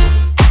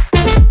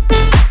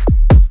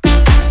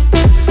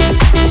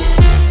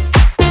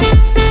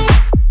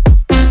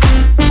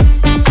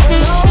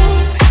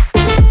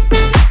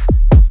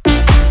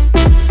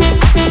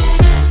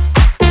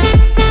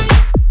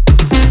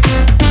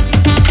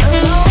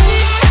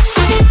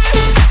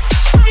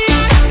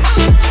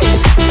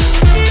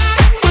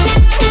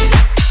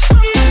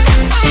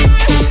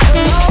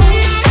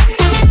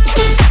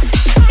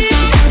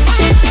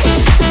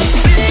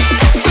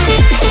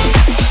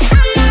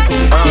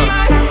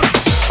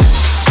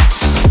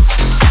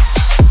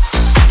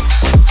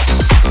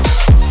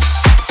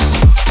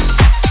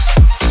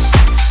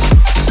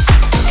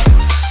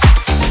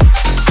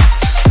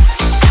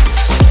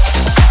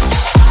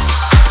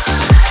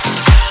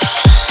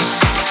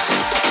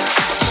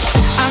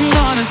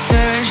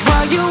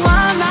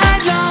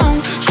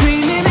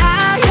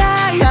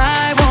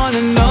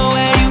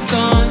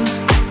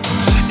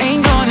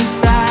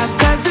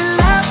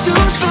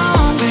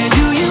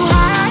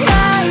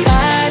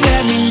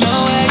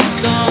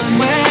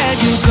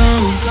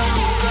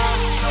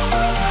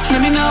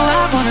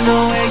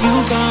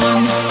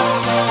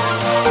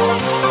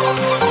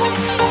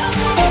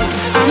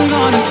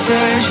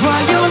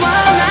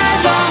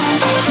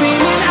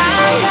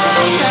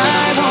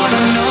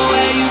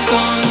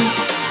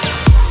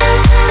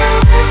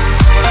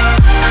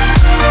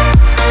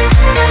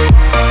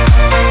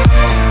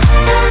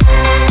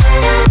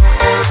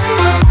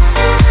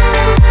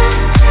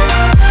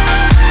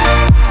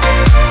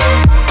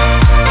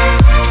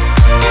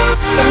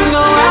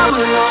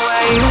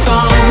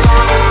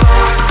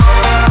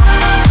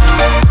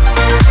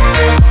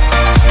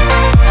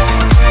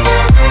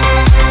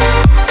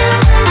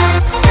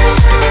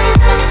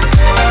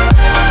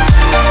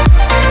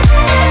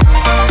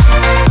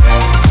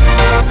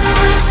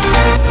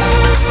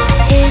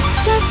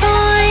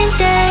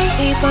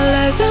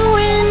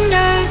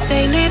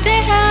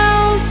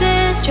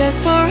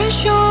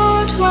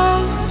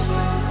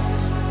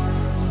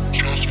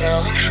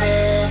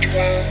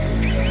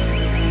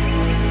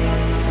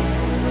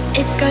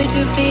 It's going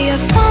to be a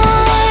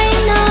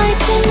fine night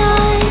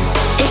tonight.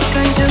 It's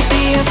going to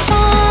be a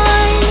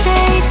fine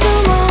day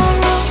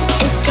tomorrow.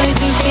 It's going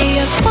to be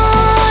a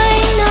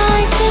fine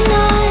night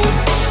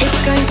tonight.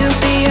 It's going to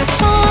be a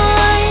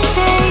fine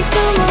day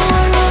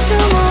tomorrow.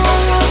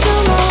 Tomorrow,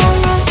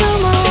 tomorrow,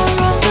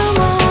 tomorrow,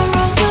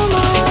 tomorrow,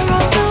 tomorrow,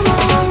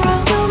 tomorrow,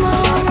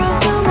 tomorrow,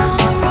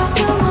 tomorrow,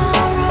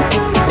 tomorrow,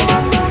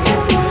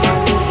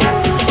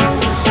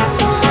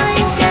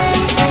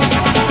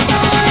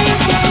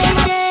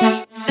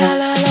 la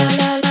la la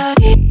la la.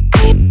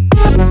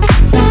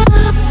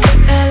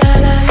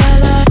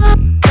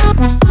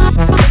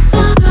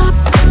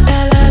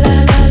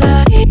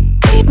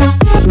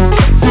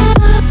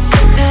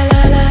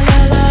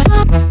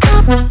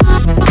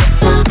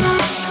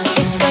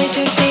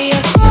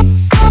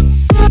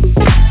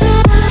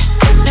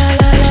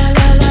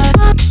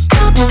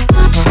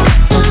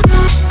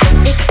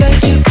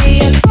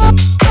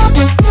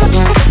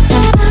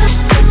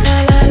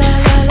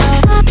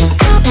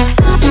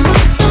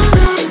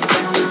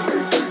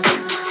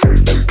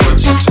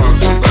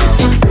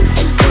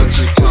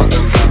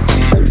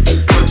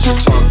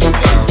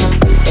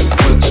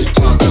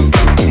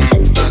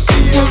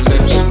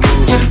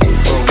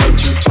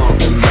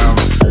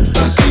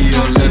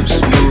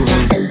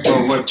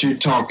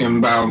 Talking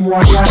about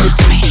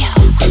Clubhouse Radio.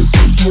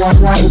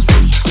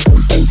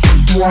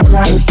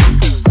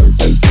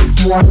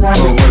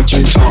 but what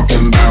you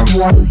talking about?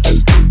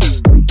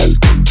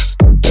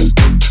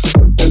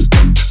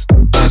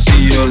 I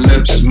see your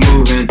lips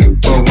moving,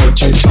 but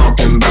what you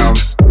talking about?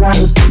 But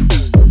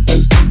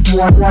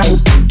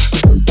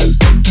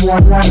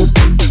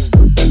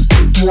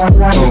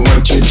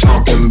what you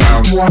talking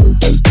about?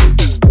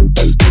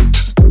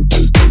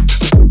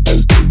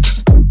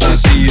 I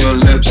see your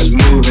lips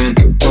moving,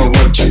 but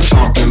what you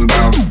talking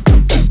about?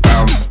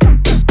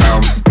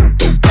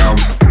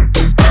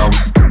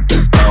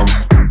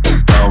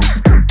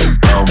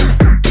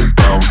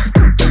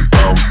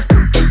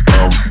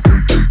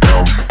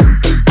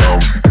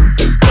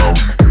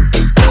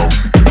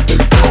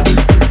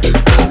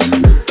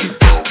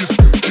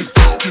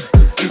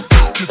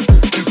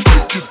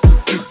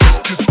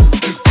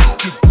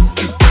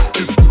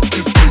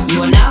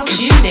 You are now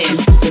tuned in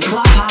to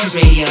Clubhouse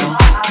Radio,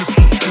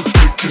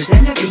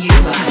 presented to you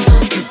by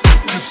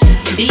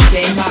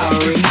DJ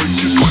Maori.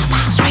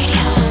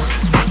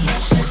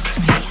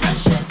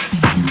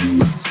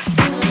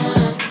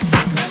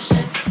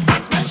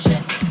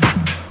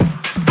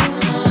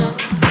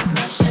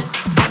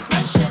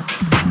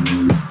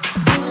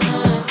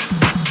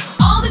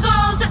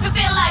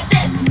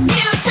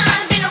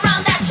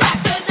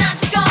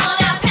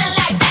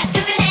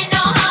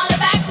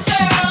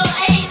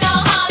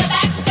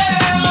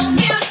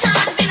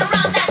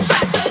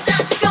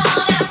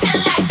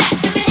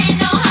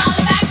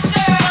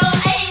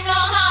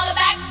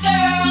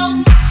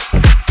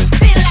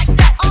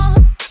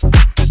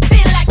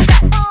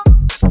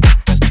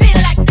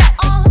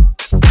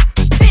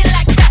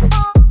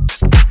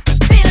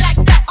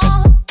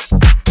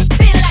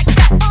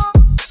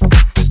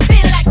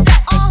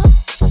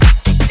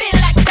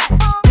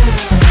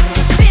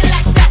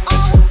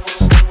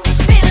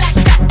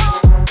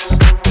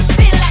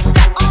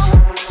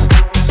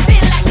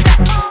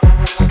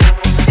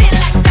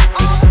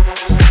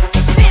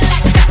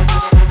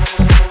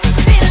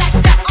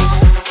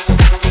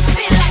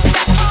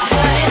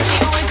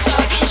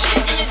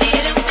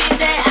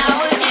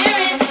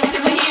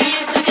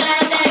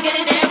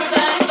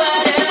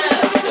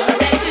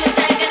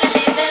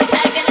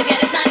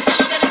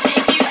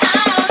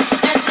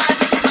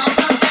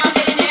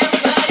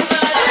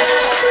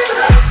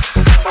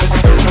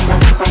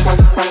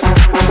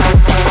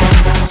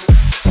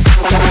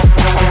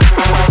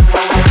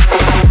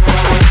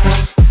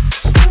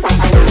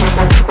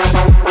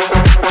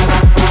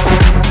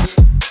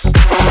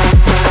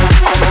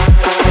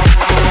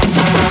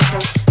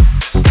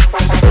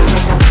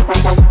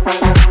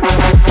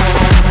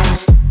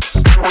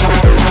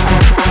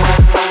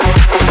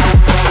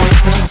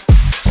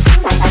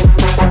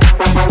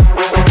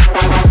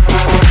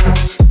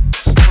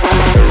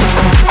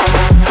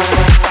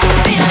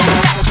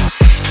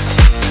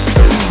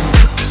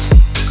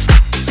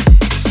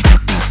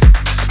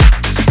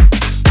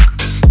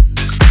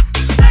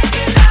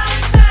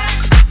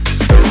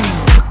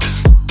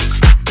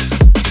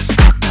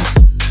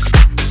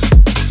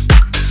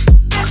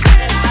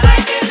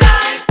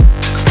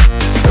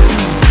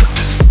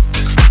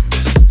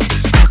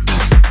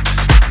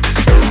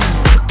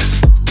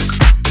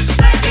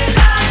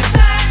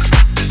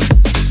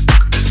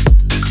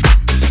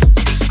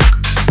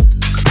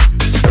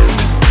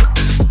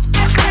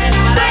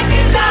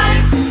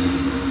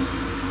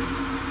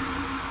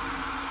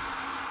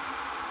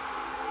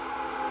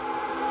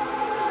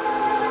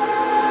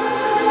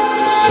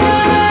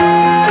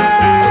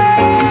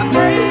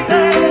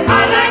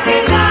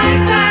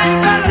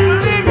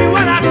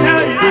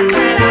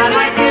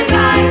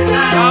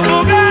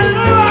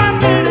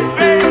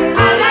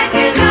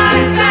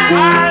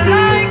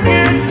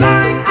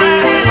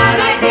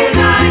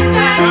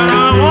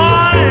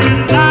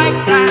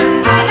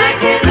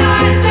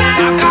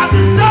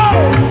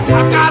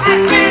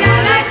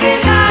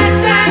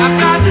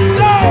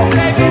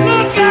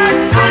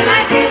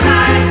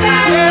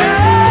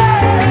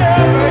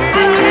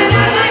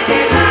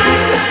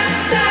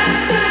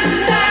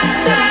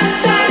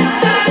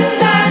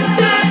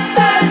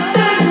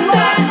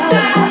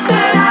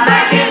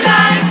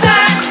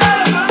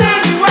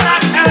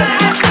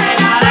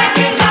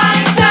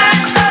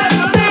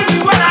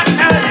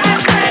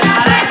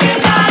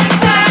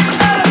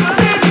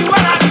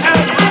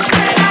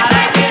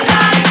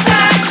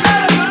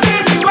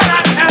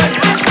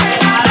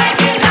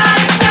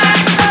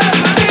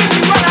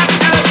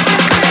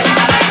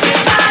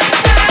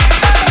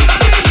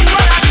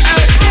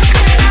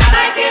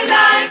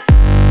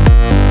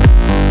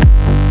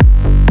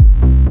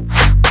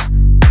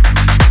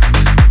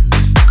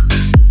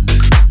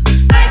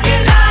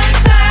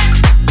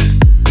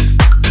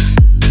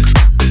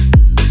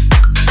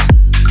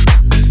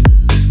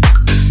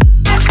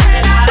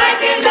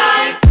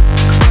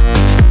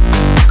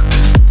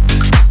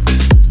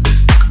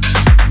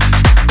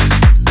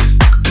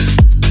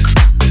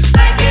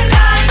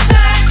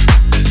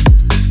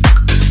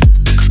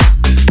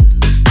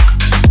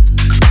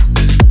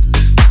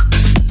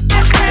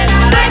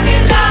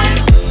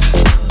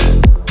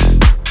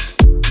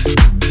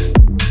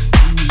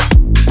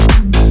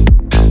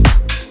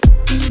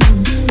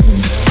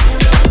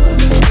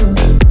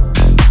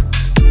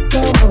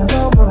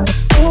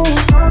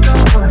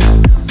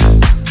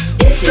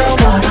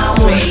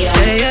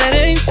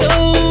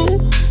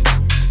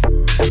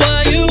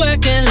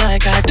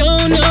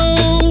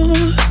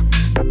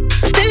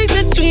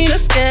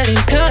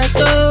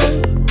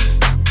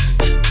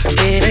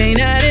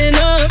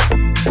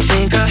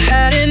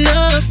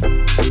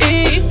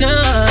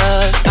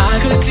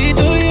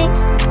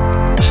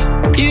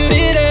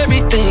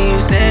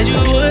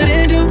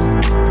 wouldn't do.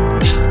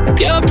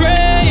 You're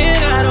praying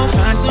I don't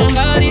find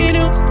somebody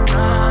new.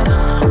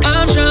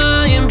 I'm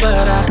trying,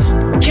 but I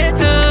can't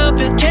help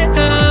it, can't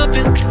help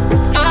it.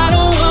 I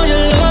don't want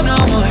your love no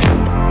more.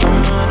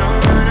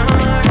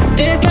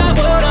 It's not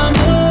what I'm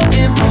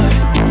looking for.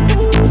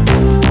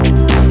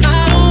 I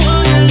don't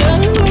want your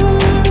love.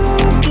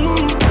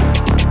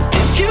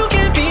 If you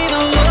can't be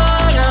the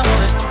one I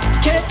want,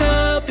 can't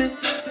help it.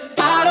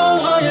 I don't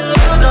want your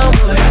love no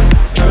more.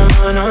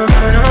 No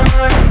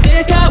more.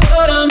 It's not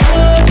what I'm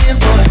looking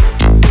for.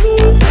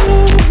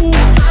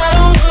 I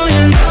don't want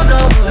your love no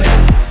more.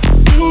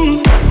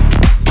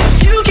 If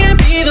you can't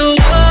be the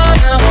one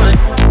I want,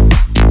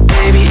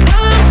 baby,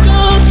 I'm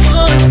gone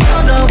for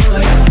love no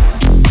more.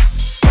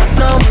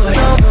 No more.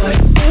 No more.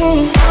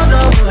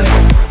 No more.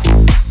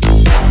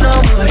 No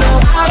more.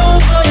 I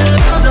don't want your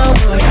love no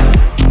more.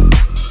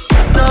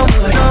 No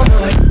more. No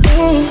more.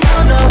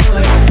 No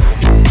more.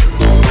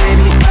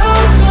 Baby,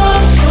 I'm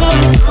gone for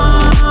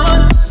love.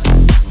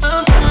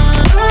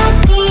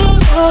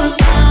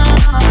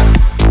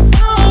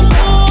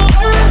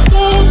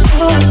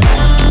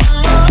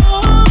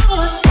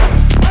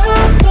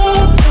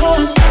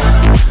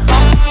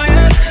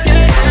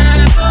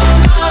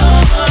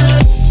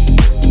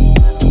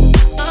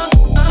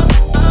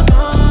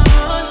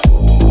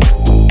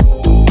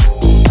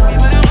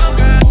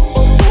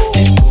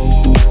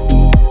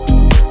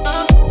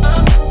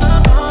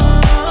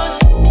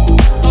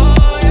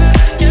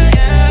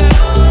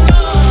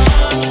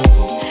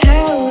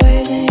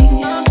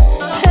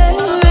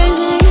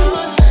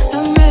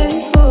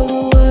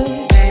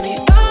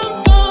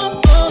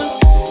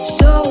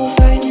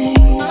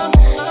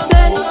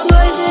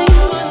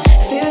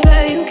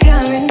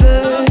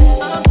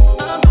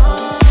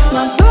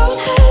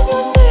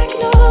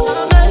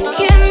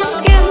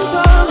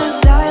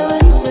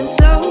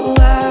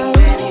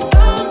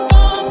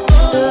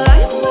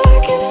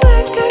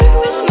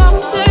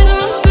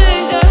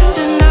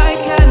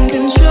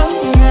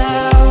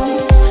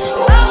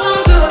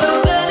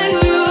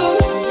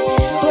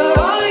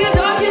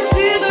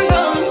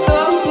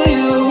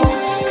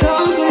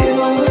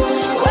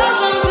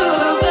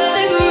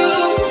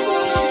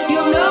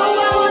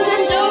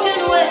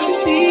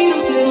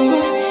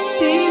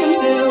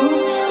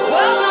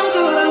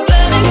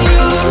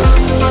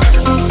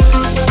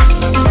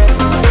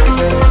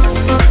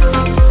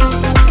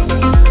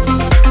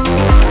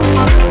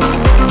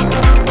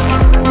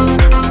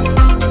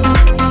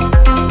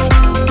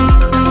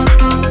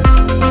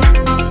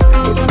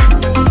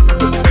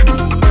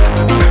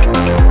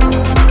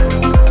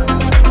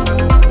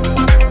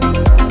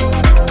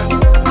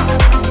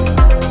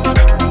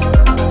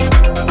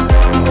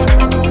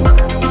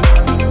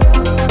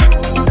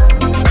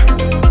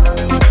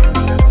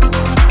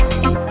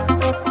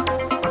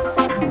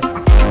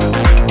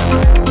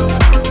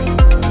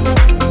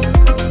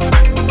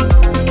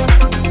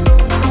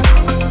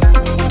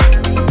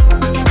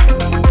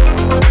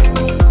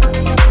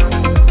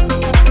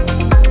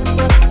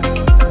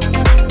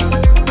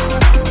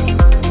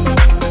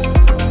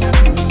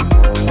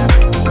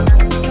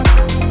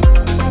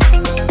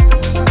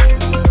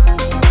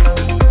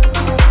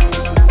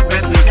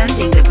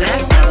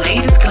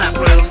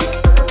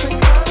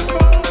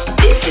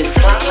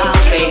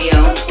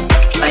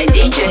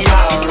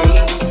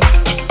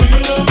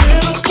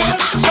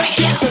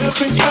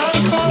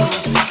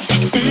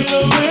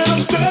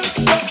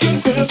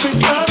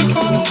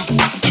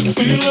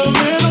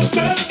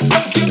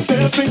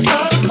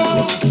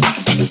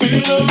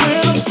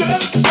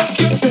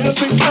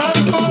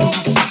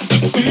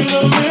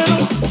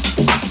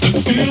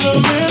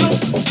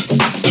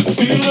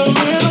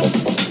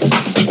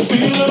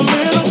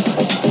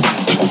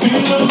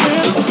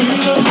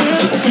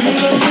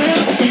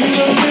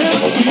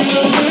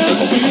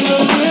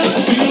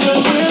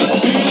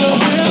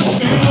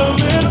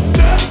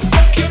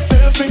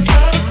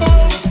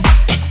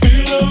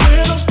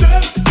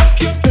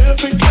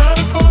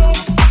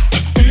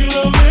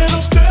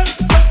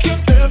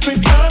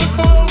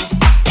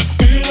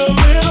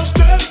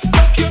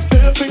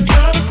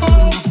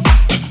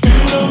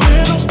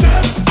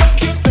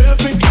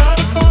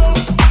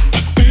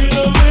 Feel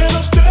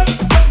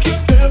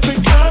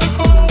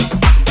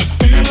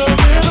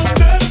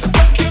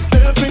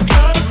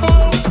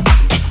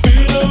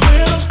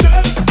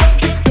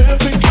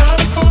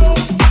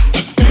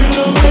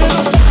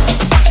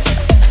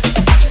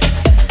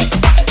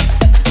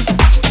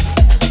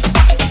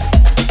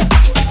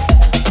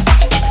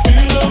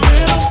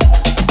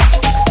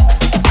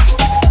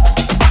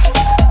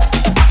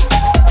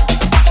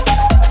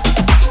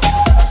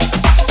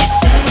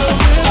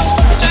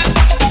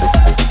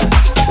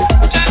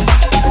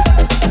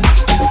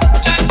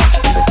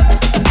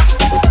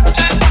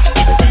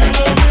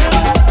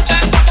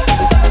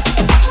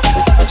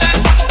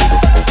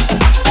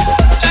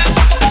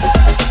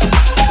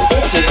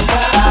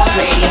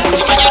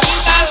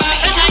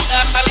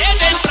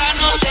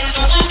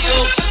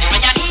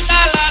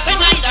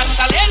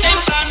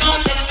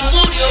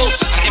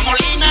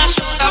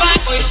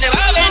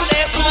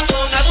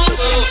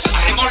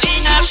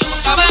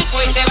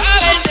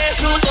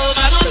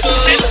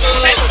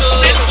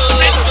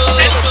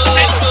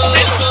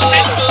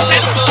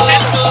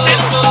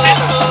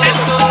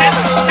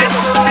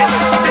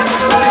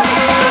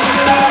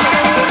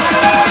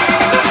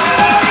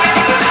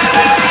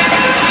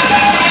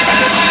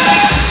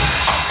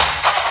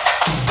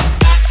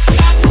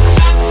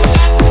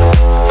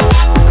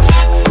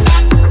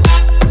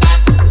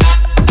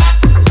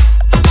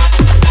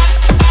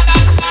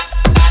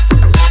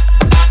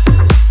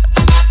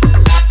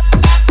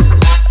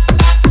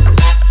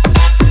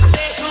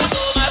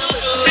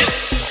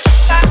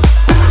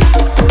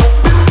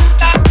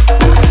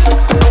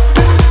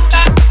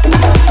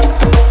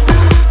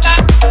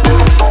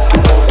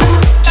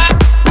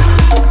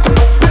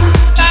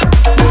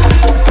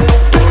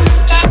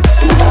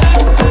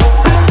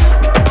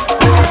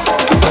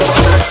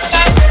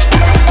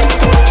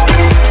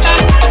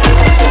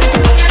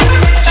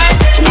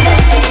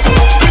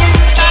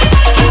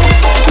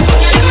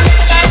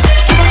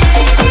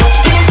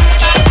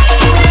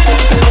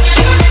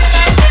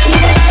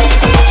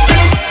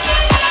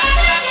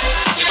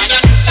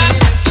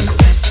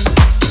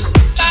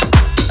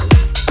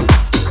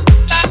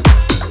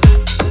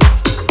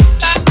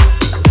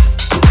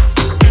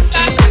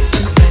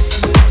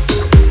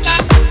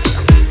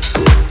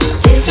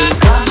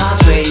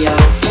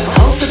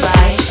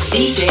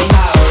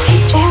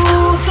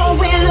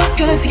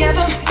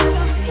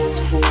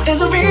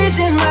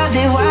reason why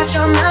they watch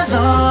all night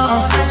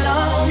long.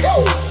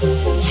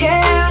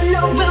 Yeah, I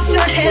know we'll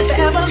turn heads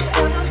forever.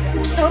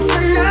 So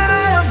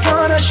tonight I'm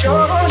gonna show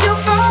you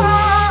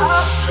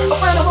all. But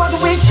when I'm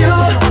walking with you,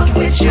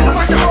 I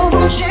watch the whole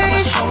room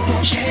change.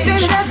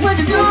 Baby, that's what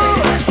you do.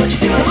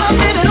 Oh,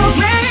 baby, don't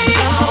play.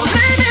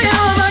 Blame it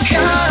on my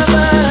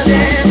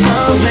confidence.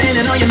 I'm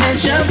blaming all your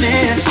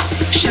measurements.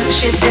 Shut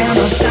shit down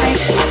on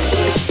sight.